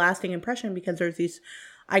have a lasting impression because there's these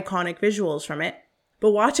iconic visuals from it.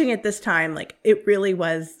 But watching it this time, like it really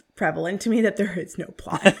was prevalent to me that there is no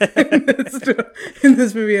plot in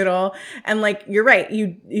this movie at all. And like you're right,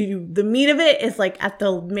 you the meat of it is like at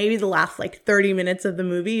maybe the last like 30 minutes of the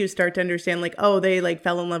movie, you start to understand like, oh, they like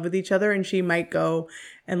fell in love with each other and she might go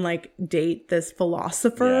and like date this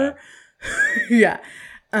philosopher. Yeah.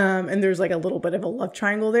 And there's like a little bit of a love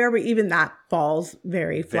triangle there, but even that falls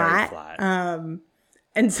very flat.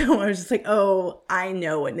 And so I was just like, oh, I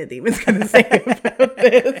know what Nadeem is going to say about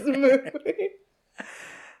this movie.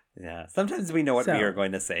 Yeah. Sometimes we know what we are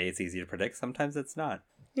going to say. It's easy to predict. Sometimes it's not.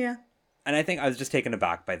 Yeah. And I think I was just taken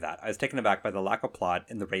aback by that. I was taken aback by the lack of plot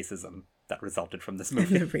and the racism that resulted from this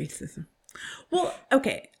movie. The racism. Well,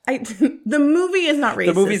 okay. The movie is not racist.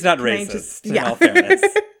 The movie's not racist, in all fairness.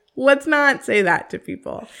 Let's not say that to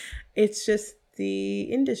people. It's just the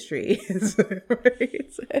industry is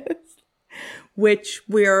racist, which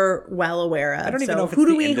we're well aware of. I don't even know if who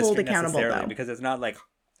it's do the we hold industry accountable, necessarily, though? because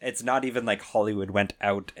it's not even like Hollywood went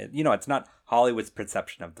out. You know, it's not Hollywood's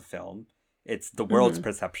perception of the film. It's the world's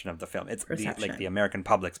perception of the film. It's the American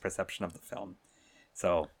public's perception of the film.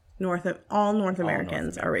 So all North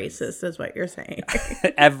Americans are racist, is what you're saying.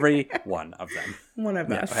 Every one of them. One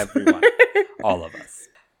of us. Everyone. All of us.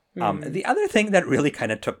 The other thing that really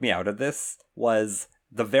kind of took me out of this was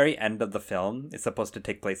the very end of the film is supposed to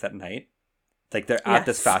take place at night. Like, they're at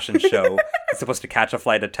this fashion show. It's supposed to catch a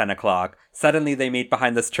flight at 10 o'clock. Suddenly they meet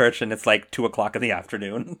behind this church and it's like 2 o'clock in the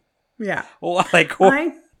afternoon. Yeah. Well,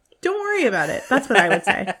 don't worry about it. That's what I would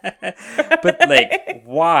say. But, like,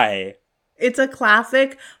 why? It's a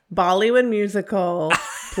classic Bollywood musical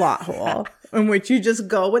plot hole in which you just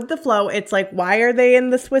go with the flow. It's like, why are they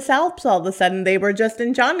in the Swiss Alps all of a sudden? They were just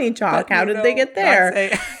in Johnny Chalk. How did they get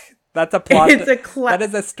there? That's a plot. That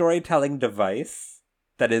is a storytelling device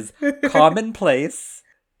that is commonplace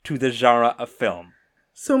to the genre of film.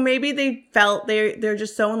 So maybe they felt they're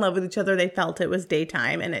just so in love with each other, they felt it was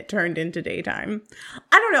daytime and it turned into daytime.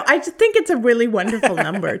 I don't know. I just think it's a really wonderful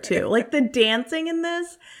number too. Like, the dancing in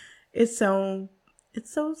this is so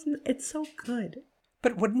good.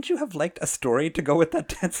 But wouldn't you have liked a story to go with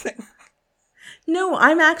that dancing? No,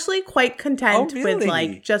 I'm actually quite content really? with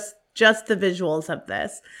like just the visuals of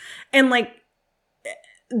this. And like,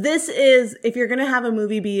 this is, if you're going to have a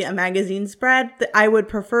movie be a magazine spread, I would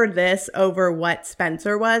prefer this over what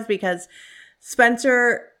Spencer was, because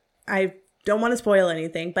Spencer, I don't want to spoil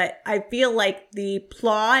anything, but I feel like the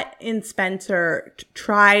plot in Spencer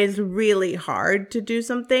tries really hard to do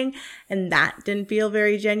something, and that didn't feel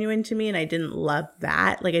very genuine to me, and I didn't love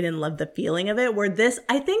that. Like, I didn't love the feeling of it, where this,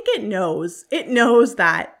 I think it knows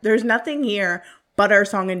that there's nothing here but our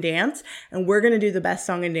song and dance, and we're going to do the best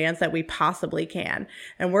song and dance that we possibly can.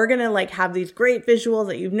 And we're going to like have these great visuals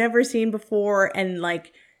that you've never seen before. And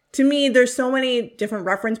like, to me, there's so many different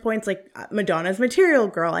reference points, like Madonna's Material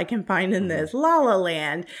Girl I can find in this, La La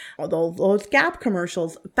Land, all those Gap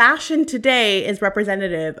commercials. Fashion today is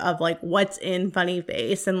representative of like what's in Funny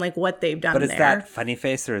Face and like what they've done there. But is that Funny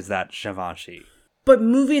Face or is that Givenchy? But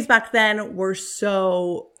movies back then were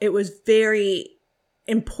it was very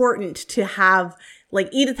important to have, like,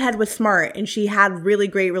 Edith Head was smart and she had really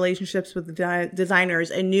great relationships with the designers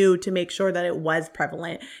and knew to make sure that it was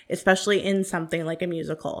prevalent, especially in something like a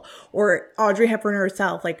musical. Or Audrey Hepburn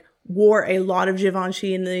herself, like, wore a lot of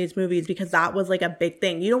Givenchy in these movies because that was like a big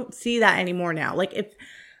thing. You don't see that anymore now. Like,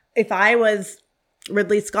 if I was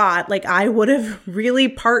Ridley Scott, like, I would have really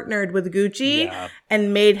partnered with Gucci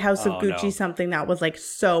and made House of Gucci something that was like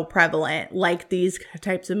so prevalent, like these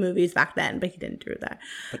types of movies back then, but he didn't do that.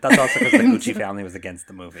 But that's also because the Gucci family was against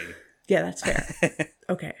the movie. Yeah, that's fair.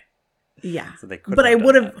 Okay. Yeah. So they could. But I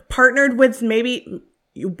would have partnered with maybe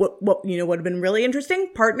what would have been really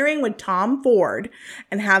interesting, partnering with Tom Ford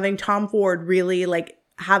and having Tom Ford really like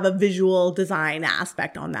have a visual design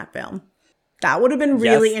aspect on that film. That would have been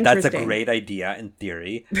really interesting. That's a great idea in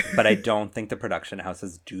theory, but I don't think the production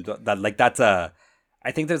houses do that. Like,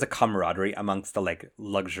 I think there's a camaraderie amongst the like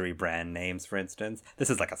luxury brand names, for instance.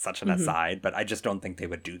 This is like such an aside, but I just don't think they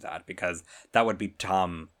would do that, because that would be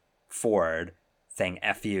Tom Ford saying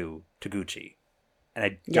F you to Gucci. And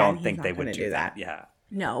I don't think they would do that. Yeah.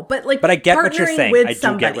 No, but like, but I get what you're saying. I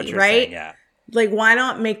do get what you're saying. Yeah. Like, why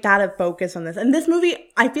not make that a focus on this? And this movie,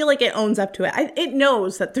 I feel like it owns up to it. It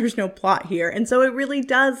knows that there's no plot here. And so it really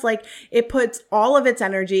does, like, it puts all of its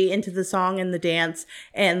energy into the song and the dance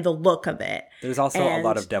and the look of it. There's also a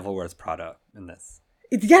lot of Devil Wears Prada in this.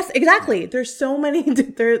 Yes, exactly. There's so many,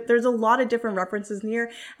 there's a lot of different references in here,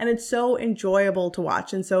 and it's so enjoyable to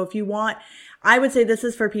watch. And so if you want, I would say this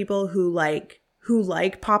is for people who like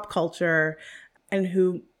pop culture and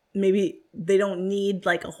who maybe they don't need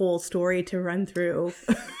like a whole story to run through.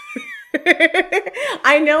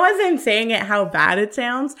 I know as I'm saying it how bad it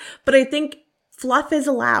sounds, but I think fluff is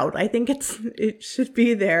allowed. I think it should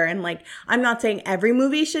be there. And like, I'm not saying every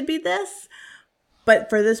movie should be this, but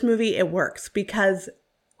for this movie, it works because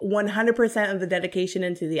 100% of the dedication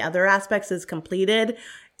into the other aspects is completed.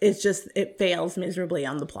 It's just, it fails miserably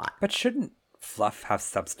on the plot. But shouldn't fluff have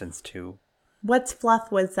substance too? What's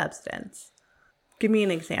fluff with substance? Give me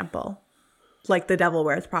an example. like The Devil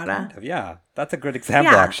Wears Prada. Yeah, that's a good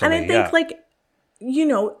example, Yeah, actually. and I think like, you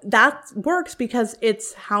know, that works because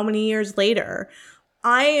it's how many years later.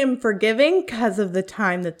 I am forgiving because of the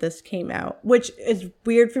time that this came out, which is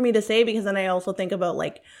weird for me to say because then I also think about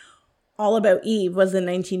like All About Eve was in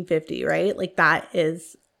 1950, right? Like that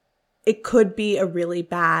is, it could be a really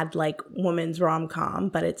bad like woman's rom-com,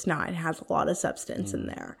 but it's not. It has a lot of substance in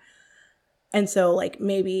there. And so like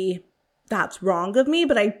maybe that's wrong of me,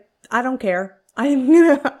 but I don't care. I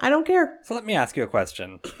don't care. So let me ask you a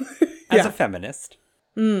question. As a feminist.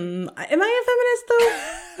 Am I a feminist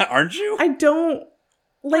though? Aren't you? I don't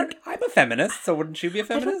like. I'm a feminist, so wouldn't you be a I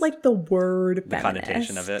feminist? don't like the word the feminist.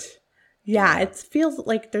 connotation of it. Yeah, it feels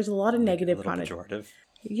like there's a lot of negative connotation. connotation.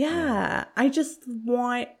 Yeah, I just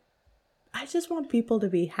want people to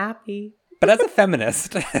be happy. But as a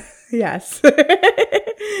feminist, yes,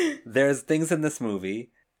 there's things in this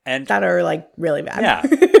movie and that are like really bad. Yeah,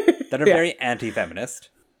 that are very anti-feminist.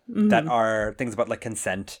 That are things about like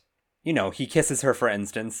consent. You know, he kisses her, for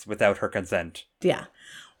instance, without her consent. Yeah.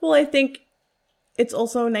 Well, I think it's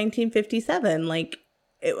also 1957. Like,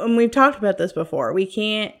 and we've talked about this before. We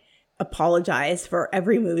can't apologize for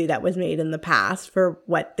every movie that was made in the past for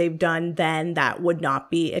what they've done then that would not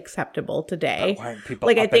be acceptable today. But why aren't people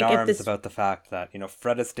like, up I think in arms about the fact that, you know,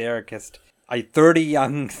 Fred Astaire kissed a 30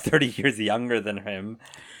 years younger than him.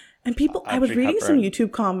 And people, I was reading some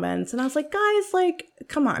YouTube comments and I was like, guys, like,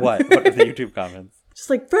 come on. What are the YouTube comments? Just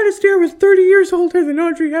like, Fred Astaire was 30 years older than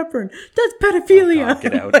Audrey Hepburn. That's pedophilia. Oh, God,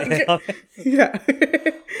 get out. Like, yeah.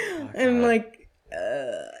 And like,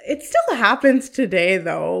 it still happens today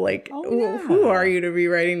though. Like, who are you to be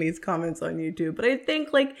writing these comments on YouTube? But I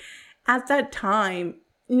think like at that time,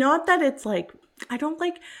 not that it's like, I don't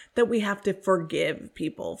like that we have to forgive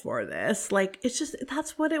people for this. Like, it's just,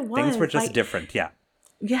 that's what it was. Things were just like, different. Yeah.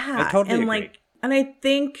 Yeah. I totally and agree. like, and I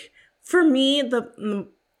think for me, the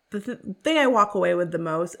thing I walk away with the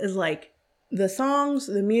most is like the songs,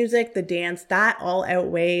 the music, the dance, that all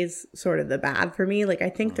outweighs sort of the bad for me. Like, I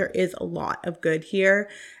think there is a lot of good here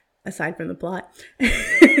aside from the plot.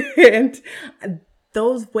 And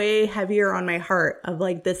those weigh heavier on my heart of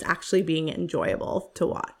like this actually being enjoyable to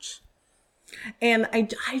watch. And I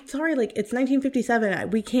sorry, like it's 1957.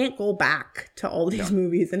 We can't go back to all these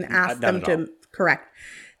movies and ask them to correct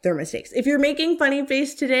their mistakes. If you're making Funny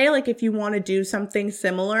Face today, like if you want to do something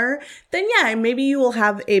similar, then yeah, maybe you will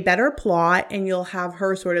have a better plot and you'll have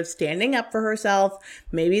her sort of standing up for herself.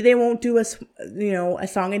 Maybe they won't do a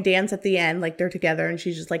song and dance at the end, like they're together and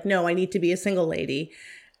she's just like, no, I need to be a single lady.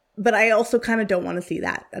 But I also kind of don't want to see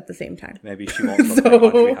that at the same time. Maybe she won't look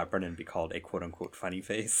like Audrey Hepburn and be called a quote unquote funny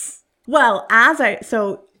face. Well, as I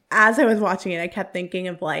was watching it, I kept thinking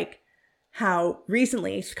of like how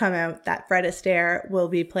recently it's come out that Fred Astaire will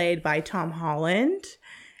be played by Tom Holland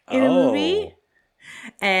in a movie.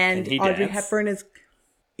 And Audrey Hepburn is...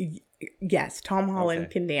 Yes, Tom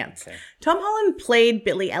Holland can dance. Okay. Tom Holland played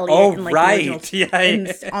Billy Elliot in like the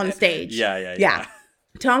original on stage. Yeah.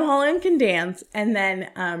 Tom Holland can dance, and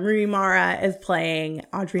then Rooney Mara is playing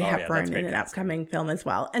Audrey Hepburn in an upcoming film as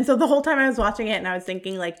well. And so the whole time I was watching it, and I was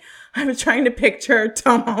thinking, like, I was trying to picture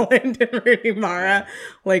Tom Holland and Rooney Mara,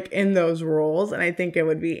 like, in those roles, and I think it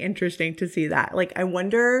would be interesting to see that. Like, I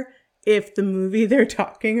wonder if the movie they're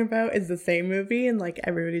talking about is the same movie, and, like,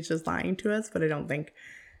 everybody's just lying to us, but I don't think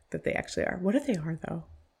that they actually are. What if they are, though?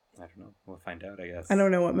 I don't know. We'll find out, I guess. I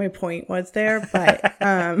don't know what my point was there, but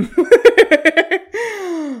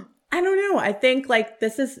I don't know. I think like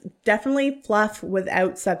this is definitely fluff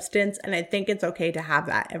without substance, and I think it's okay to have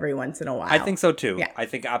that every once in a while. I think so too. Yeah. I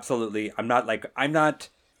think absolutely. I'm not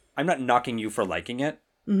knocking you for liking it.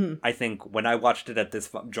 Mm-hmm. I think when I watched it at this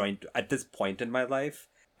point in my life,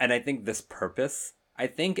 and I think this purpose, I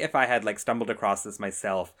think if I had like stumbled across this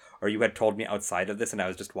myself, or you had told me outside of this and I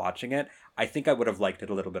was just watching it, I think I would have liked it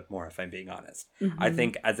a little bit more, if I'm being honest. Mm-hmm. I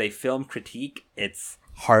think as a film critique, it's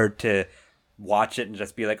hard to watch it and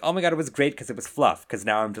just be like, oh my god, it was great because it was fluff. Because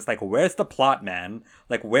now I'm just like, where's the plot, man?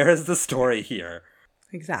 Like, where is the story here?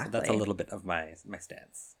 Exactly. So that's a little bit of my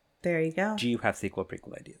stance. There you go. Do you have sequel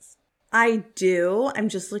prequel ideas? I do. I'm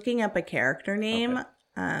just looking up a character name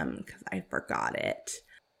because I forgot it.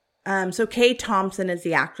 So Kay Thompson is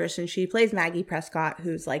the actress, and she plays Maggie Prescott,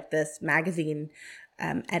 who's like this magazine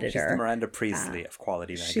editor. She's the Miranda Priestley of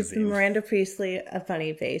Quality Magazine. She's the Miranda Priestley of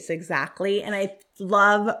Funny Face, exactly. And I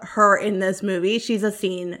love her in this movie. She's a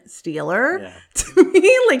scene stealer to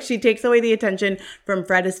me. Like, she takes away the attention from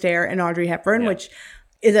Fred Astaire and Audrey Hepburn, which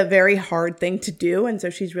is a very hard thing to do. And so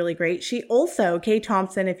she's really great. She also, Kay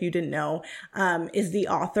Thompson, if you didn't know, is the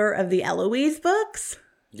author of the Eloise books.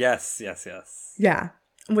 Yes. Yeah.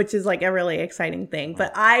 which is like a really exciting thing.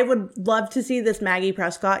 But I would love to see this Maggie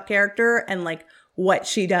Prescott character and like what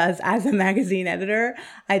she does as a magazine editor.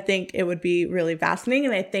 I think it would be really fascinating.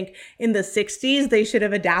 And I think in the 60s, they should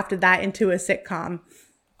have adapted that into a sitcom.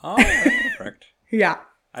 Oh, that's perfect. Yeah.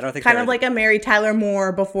 I don't think kind of like a Mary Tyler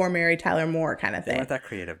Moore before Mary Tyler Moore kind of thing. They weren't that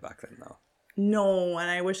creative back then, though. No, and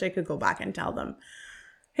I wish I could go back and tell them,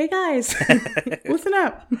 hey guys, listen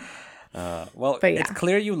up. It's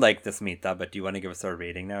clear you like this Meeta, but do you want to give us a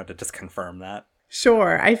rating now to just confirm that?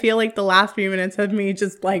 Sure. I feel like the last few minutes of me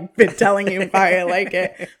just like been telling you why I like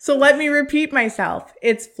it. So let me repeat myself.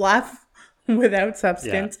 It's fluff without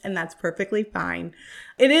substance, and that's perfectly fine.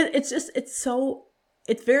 It's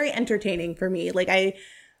very entertaining for me. Like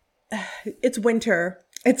it's winter.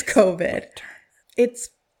 It's COVID. It's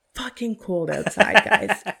fucking cold outside,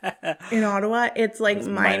 guys. In Ottawa, it's like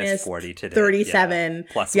minus 40 today. 37. Yeah.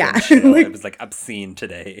 Plus wind chill. It was like obscene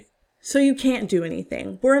today. So you can't do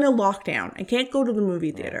anything. We're in a lockdown. I can't go to the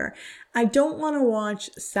movie theater. I don't want to watch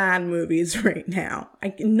sad movies right now.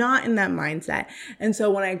 I'm not in that mindset. And so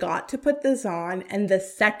when I got to put this on, and the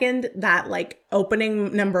second that like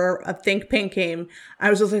opening number of Think Pink came, I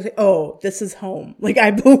was just like, oh, this is home. Like I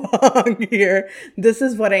belong here. This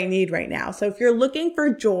is what I need right now. So if you're looking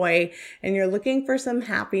for joy and you're looking for some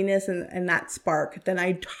happiness and that spark, then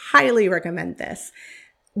I highly recommend this.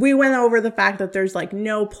 We went over the fact that there's like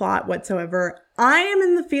no plot whatsoever. I am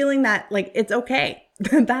in the feeling that like, it's okay.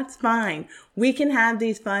 That's fine. We can have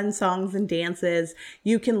these fun songs and dances.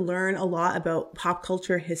 You can learn a lot about pop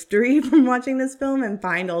culture history from watching this film and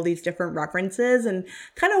find all these different references and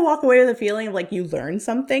kind of walk away with a feeling of like you learned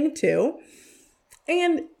something too.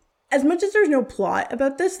 And as much as there's no plot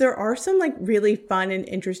about this, there are some like really fun and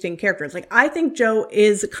interesting characters. Like I think Jo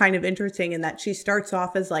is kind of interesting in that she starts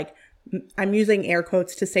off as like, I'm using air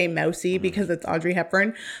quotes to say mousy because it's Audrey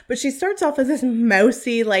Hepburn, but she starts off as this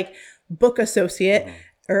mousy, like book associate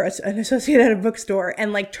or an associate at a bookstore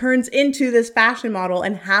and like turns into this fashion model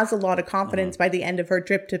and has a lot of confidence by the end of her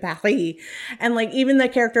trip to Paris. And like even the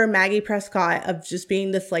character Maggie Prescott of just being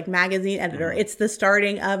this like magazine editor, it's the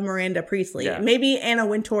starting of Miranda Priestley. Yeah. Maybe Anna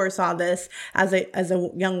Wintour saw this as a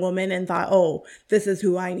young woman and thought, oh, this is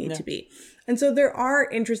who I need to be. And so there are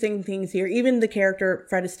interesting things here. Even the character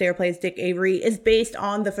Fred Astaire plays, Dick Avery, is based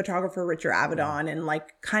on the photographer Richard Avedon and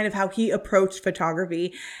like kind of how he approached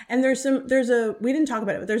photography. And we didn't talk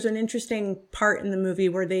about it, but there's an interesting part in the movie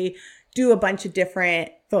where they do a bunch of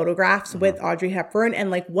different photographs with Audrey Hepburn and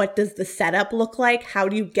like, what does the setup look like? How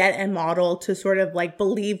do you get a model to sort of like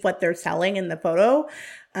believe what they're selling in the photo?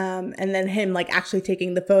 And then him like actually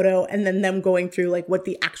taking the photo and then them going through like what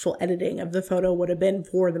the actual editing of the photo would have been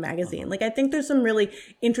for the magazine. Like, I think there's some really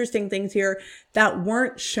interesting things here that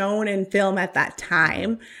weren't shown in film at that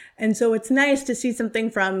time. And so it's nice to see something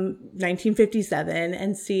from 1957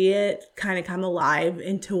 and see it kind of come alive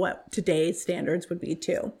into what today's standards would be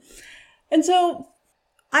too. And so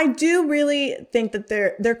I do really think that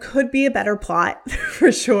there could be a better plot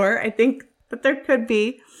for sure. I think that there could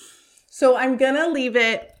be. So I'm going to leave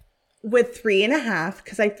it with 3.5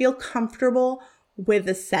 because I feel comfortable with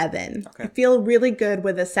a 7. Okay. I feel really good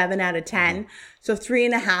with a 7 out of 10. So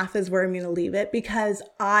 3.5 is where I'm going to leave it because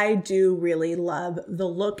I do really love the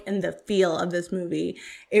look and the feel of this movie.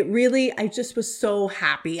 I just was so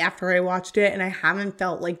happy after I watched it, and I haven't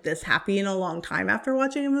felt like this happy in a long time after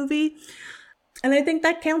watching a movie. And I think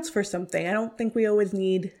that counts for something. I don't think we always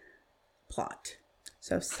need plot.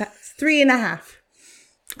 So 3.5.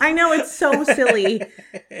 I know it's so silly.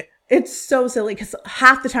 It's so silly because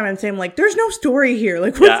half the time I'm saying like, there's no story here.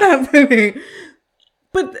 Like, what's happening?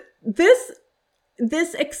 But this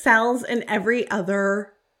excels in every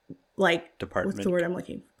other like department. What's the word I'm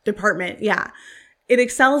looking? Department. Yeah. It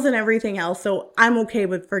excels in everything else. So I'm okay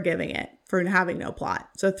with forgiving it for having no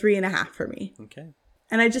plot. So 3.5 for me. Okay.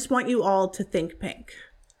 And I just want you all to think pink.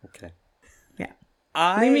 Okay. Yeah.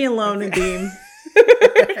 Leave me alone, Nadim.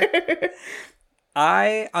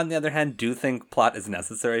 I, on the other hand, do think plot is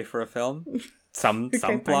necessary for a film. Some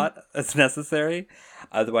plot is necessary.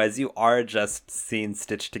 Otherwise, you are just scenes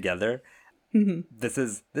stitched together. Mm-hmm.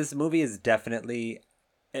 This movie is definitely,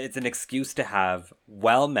 it's an excuse to have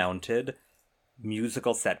well-mounted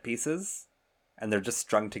musical set pieces, and they're just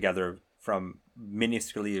strung together from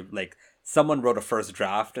minusculely, like, someone wrote a first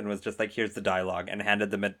draft and was just like, here's the dialogue, and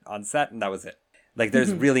handed them it on set, and that was it. Like,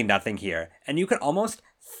 there's really nothing here. And you can almost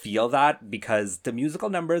feel that because the musical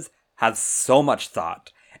numbers have so much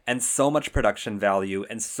thought and so much production value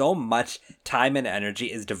and so much time and energy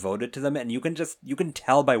is devoted to them. And you can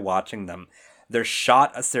tell by watching them. They're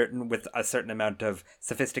shot with a certain amount of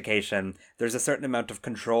sophistication. There's a certain amount of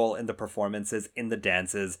control in the performances, in the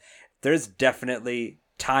dances. There's definitely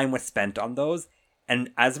time was spent on those.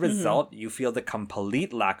 And as a result, you feel the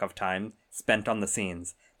complete lack of time spent on the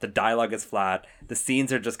scenes. The dialogue is flat. The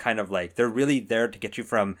scenes are just kind of like, they're really there to get you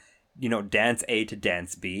from, dance A to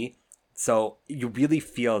dance B. So you really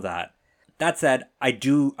feel that. That said, I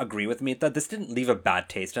do agree with Mita. This didn't leave a bad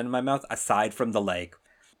taste in my mouth, aside from the like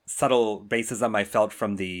subtle racism I felt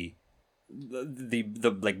from the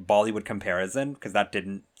like Bollywood comparison, because that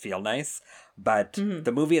didn't feel nice. But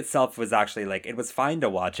the movie itself was actually like, it was fine to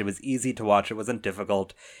watch. It was easy to watch. It wasn't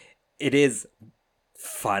difficult. It is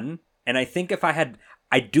fun. And I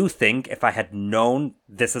do think if I had known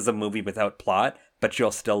this is a movie without plot, but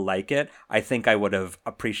you'll still like it, I think I would have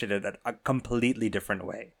appreciated it a completely different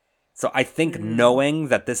way. So I think knowing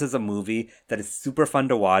that this is a movie that is super fun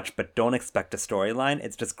to watch, but don't expect a storyline,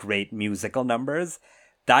 it's just great musical numbers,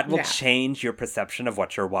 that will change your perception of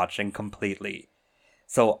what you're watching completely.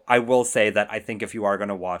 So I will say that I think if you are going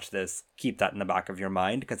to watch this, keep that in the back of your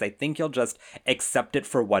mind, because I think you'll just accept it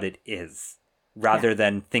for what it is, rather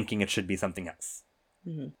than thinking it should be something else.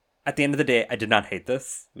 Mm-hmm. At the end of the day, I did not hate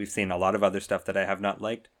this. We've seen a lot of other stuff that I have not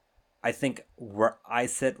liked. I think where I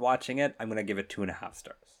sit watching it, I'm going to give it 2.5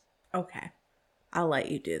 stars. Okay. I'll let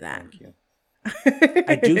you do that. Thank you.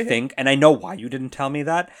 I do think, and I know why you didn't tell me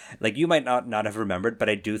that, like you might not have remembered, but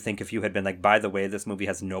I do think if you had been like, by the way, this movie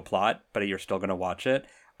has no plot, but you're still going to watch it,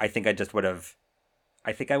 I think I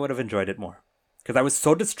would have enjoyed it more. Because I was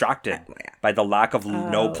so distracted by the lack of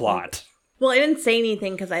no plot. Well, I didn't say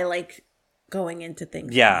anything because I like going into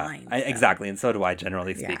things. Blind, so. Exactly. And so do I,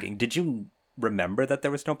 generally speaking. Did you remember that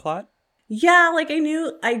there was no plot? Yeah, like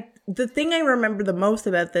the thing I remember the most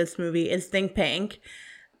about this movie is Think Pink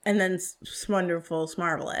and then Wonderful,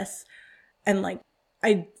 Marvelous. And like,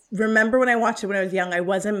 I remember when I watched it when I was young, I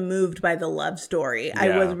wasn't moved by the love story. Yeah.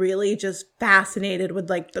 I was really just fascinated with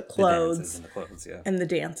like the clothes and the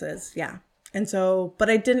dances. Yeah. And so, but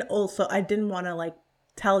I didn't want to like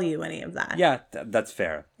tell you any of that. Yeah, that's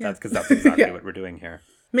fair. Yeah. That's because that's exactly what we're doing here.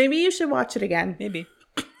 Maybe you should watch it again. Maybe.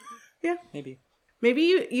 Yeah.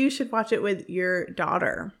 Maybe you should watch it with your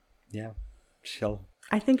daughter. Yeah.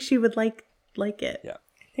 I think she would like it. Yeah.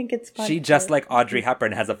 I think it's fun. She just like Audrey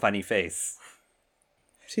Hepburn has a funny face.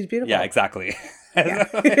 She's beautiful. Yeah, exactly. Yeah.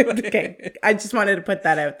 Okay. I just wanted to put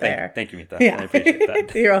that out there. Thank you, Mita. Yeah. I appreciate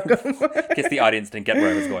that. You're welcome. In case the audience didn't get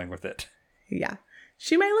where I was going with it. Yeah.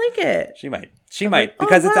 She might like it. She might.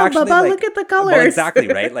 Because it's actually Baba, like... look at the colors. Well, exactly,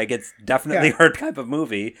 right? Like, it's definitely her type of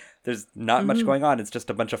movie. There's not much going on. It's just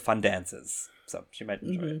a bunch of fun dances. So she might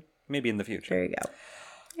enjoy it. Maybe in the future. There you go.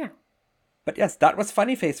 Yeah. But yes, that was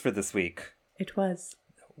Funny Face for this week. It was.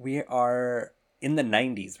 We are in the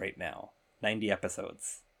 90s right now. 90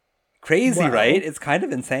 episodes. Crazy, right? It's kind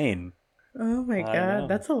of insane. Oh my God.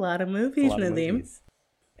 That's a lot of movies, Nadeem.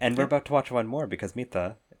 And we're about to watch one more because,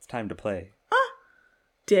 Mita, it's time to play.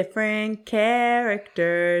 Different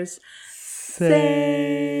characters. Same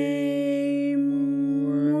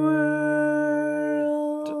world.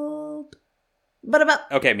 But about...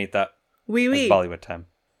 Okay, Mita. It's Bollywood time.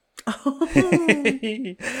 Oh.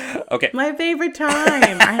 Okay. My favorite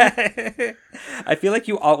time. I feel like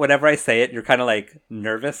whenever I say it, you're kind of like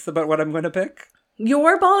nervous about what I'm going to pick.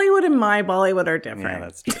 Your Bollywood and my Bollywood are different. Yeah,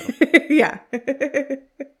 that's true. Yeah.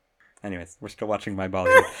 Anyways, we're still watching my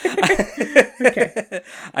Bollywood. Okay.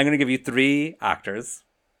 I'm going to give you 3 actors.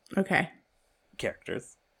 Okay.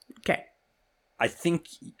 Characters. Okay. I think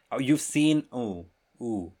you've seen...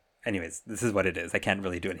 Ooh. Anyways, this is what it is. I can't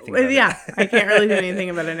really do anything about it. Yeah, I can't really do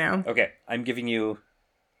anything about it now. Okay, I'm giving you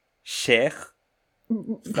Sheikh.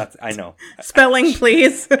 I know. Spelling,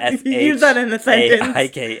 please. Use that in a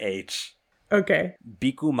sentence. Sheikh. Okay.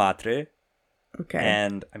 Biku Matre. Okay.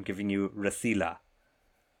 And I'm giving you Rasila.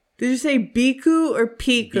 Did you say Biku or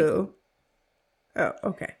Piku? Biku. Oh,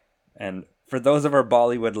 okay. And for those of our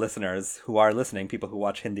Bollywood listeners who are listening, people who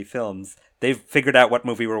watch Hindi films, they've figured out what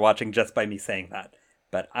movie we're watching just by me saying that.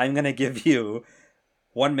 But I'm going to give you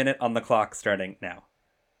 1 minute on the clock starting now.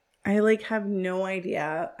 I have no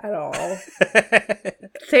idea at all.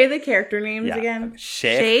 Say the character names again.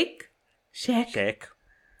 Sheikh.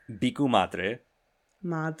 Biku Matre.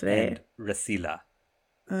 And Rasila.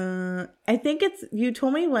 I think you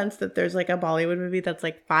told me once that there's a Bollywood movie that's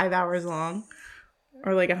 5 hours long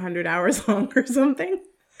or 100 hours long or something.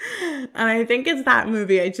 And I think it's that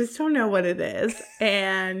movie. I just don't know what it is.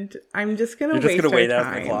 And I'm just going to wait. You're just going to wait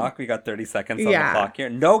out the clock? We got 30 seconds on the clock here.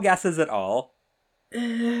 No guesses at all.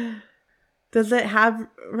 Does it have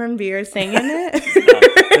Ranveer Singh in it?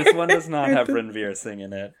 This one does not have Ranveer Singh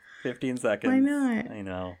in it. 15 seconds. Why not? I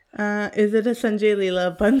know. Is it a Sanjay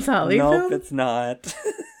Leela Bhansali film? Nope, it's not.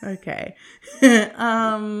 Okay.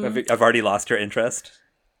 I've already lost your interest.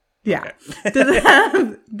 Yeah. Does it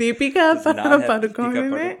have Deepika Does not have Padukone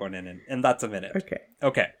in Deepika it? Padukone in it. And that's a minute.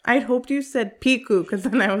 Okay. I hoped you said Piku, because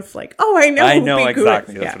then I was like, oh, I know I who know Piku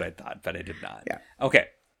exactly. is. That's Yeah. what I thought, but I did not. Yeah. Okay.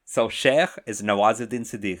 So Sheikh is Nawazuddin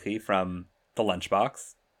Siddiqui from The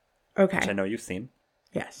Lunchbox, which I Okay. know you've seen.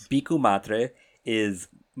 Yes. Biku Matre is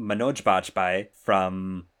Manoj Bajpayee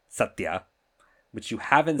from Satya, which you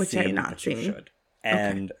haven't Which I have seen, not but you seen. should.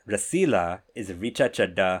 And Rasila is Richa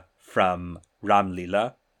Chadda from Ram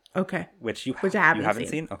Leela, Okay. which you Which I haven't you haven't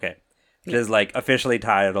seen. seen. Okay, which is like officially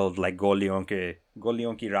titled like Golion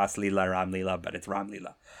Ki Ras Leela Ram Leela, but it's Ram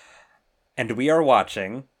Leela. And we are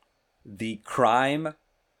watching the crime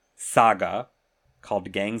saga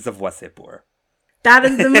called Gangs of Wasseypur. That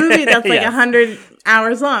is the movie that's like Yes. 100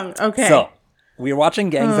 hours long. Okay. So we're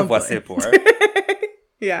watching Gangs Oh, of boy. Wasseypur.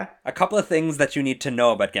 Yeah. A couple of things that you need to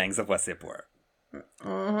know about Gangs of Wasseypur.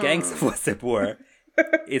 Gangs of Wasseypur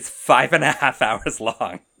is 5.5 hours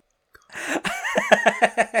long.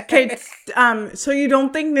 Okay. So you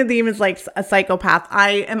don't think Nadeem is like a psychopath?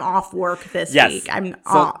 I am off work this Yes. week. I'm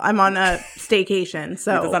So- I'm on a staycation.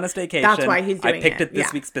 So He was on a staycation. That's why he's doing I picked it this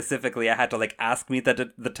Yeah. week specifically. I had to like ask me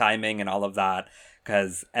the timing and all of that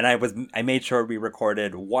I made sure we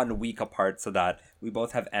recorded 1 week apart so that we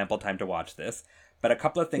both have ample time to watch this. But a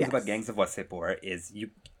couple of things Yes. about Gangs of Wasseypur is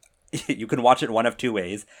you can watch it one of two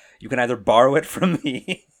ways. You can either borrow it from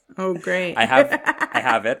me. Oh, great. I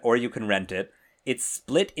have it, or you can rent it. It's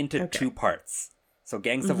split into Okay. 2 parts. So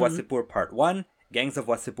Gangs of Wasseypur Part 1, Gangs of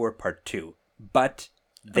Wasseypur Part 2. But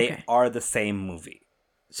they Okay. are the same movie.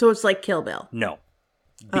 So it's like Kill Bill. No.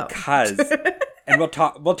 Oh. Because and we'll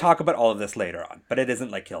talk about all of this later on, but it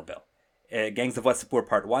isn't like Kill Bill. Gangs of Wasseypur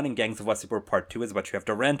Part 1 and Gangs of Wasseypur Part 2 is what you have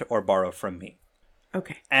to rent or borrow from me.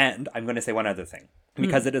 Okay. And I'm going to say one other thing.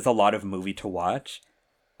 Because it is a lot of movie to watch,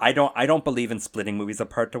 I don't believe in splitting movies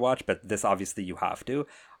apart to watch, but this obviously you have to.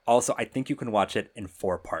 Also, I think you can watch it in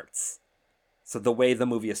 4 parts. So the way the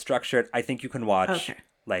movie is structured, I think you can watch Okay.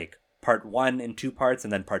 like part 1 in 2 parts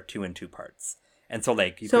and then part 2 in 2 parts. And so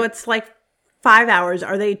like It's like 5 hours.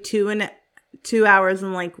 Are they 2 hours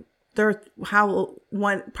and like they're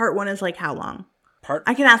part 1 is like how long?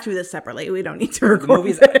 I can ask you this separately. We don't need to record. The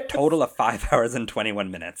movie's a total of 5 hours and 21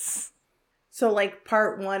 minutes. So like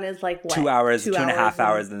part 1 is like what? 2 hours, 2.5 and-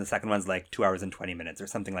 hours, and the second one's like 2 hours and 20 minutes or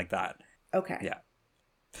something like that. Okay. Yeah.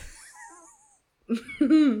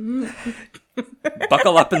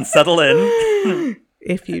 Buckle up and settle in.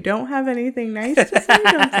 If you don't have anything nice to say,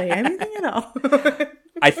 don't say anything at all.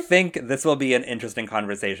 I think this will be an interesting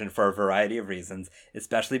conversation for a variety of reasons,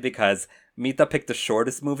 especially because Mita picked the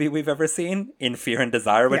shortest movie we've ever seen, In Fear and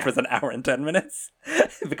Desire, which Yeah. was 1 hour and 10 minutes,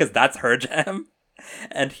 because that's her jam.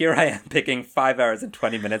 And here I am picking 5 hours and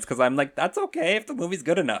 20 minutes because I'm like, that's okay if the movie's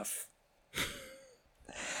good enough.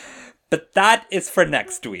 But that is for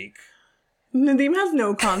next week. Nadeem has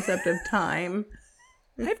no concept of time.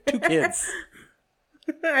 I have 2 kids.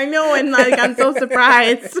 I know, and like I'm so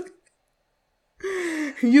surprised.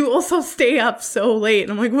 You also stay up so late,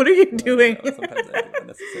 and I'm like, what are you doing? Sometimes I do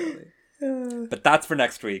unnecessarily. But that's for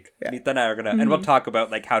next week. Yeah. Mita and I are gonna, and we'll talk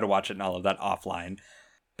about like how to watch it and all of that offline.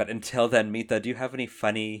 But until then, Mita, do you have any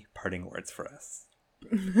funny parting words for us?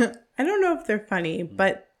 I don't know if they're funny,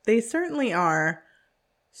 but they certainly are.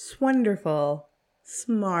 Swonderful,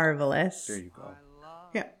 smarvelous. There you go.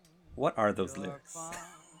 Yeah. What are those lyrics?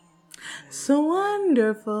 So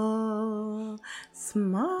wonderful,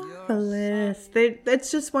 marvelous. It's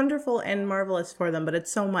just wonderful and marvelous for them, but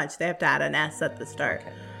it's so much they have to add an S at the start.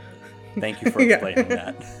 Thank you for Yeah. explaining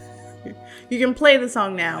that. You can play the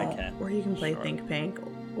song now, I can. or you can play Sure. Think Pink,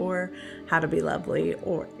 or How to Be Lovely,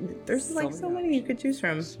 or there's like so many you could choose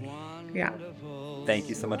from. Yeah. Thank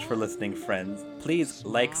you so much for listening, friends. Please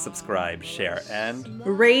like, subscribe, share, and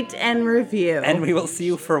Rate and review. we will see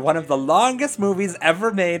you for one of the longest movies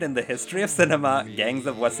ever made in the history of cinema, Gangs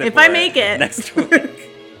of Wasseypur. If I make it. Next week.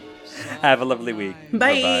 Have a lovely week.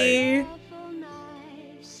 Bye.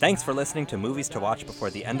 Thanks for listening to Movies to Watch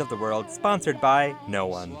Before the End of the World, sponsored by no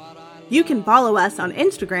one. You can follow us on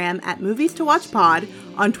Instagram at Movies to Watch Pod,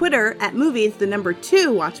 on Twitter at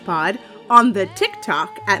Movies2 Watch Pod, on the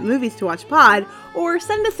TikTok at Movies to Watch Pod, or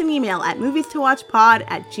send us an email at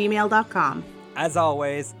movies2watchpod@gmail.com. As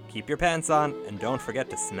always, keep your pants on and don't forget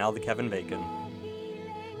to smell the Kevin Bacon.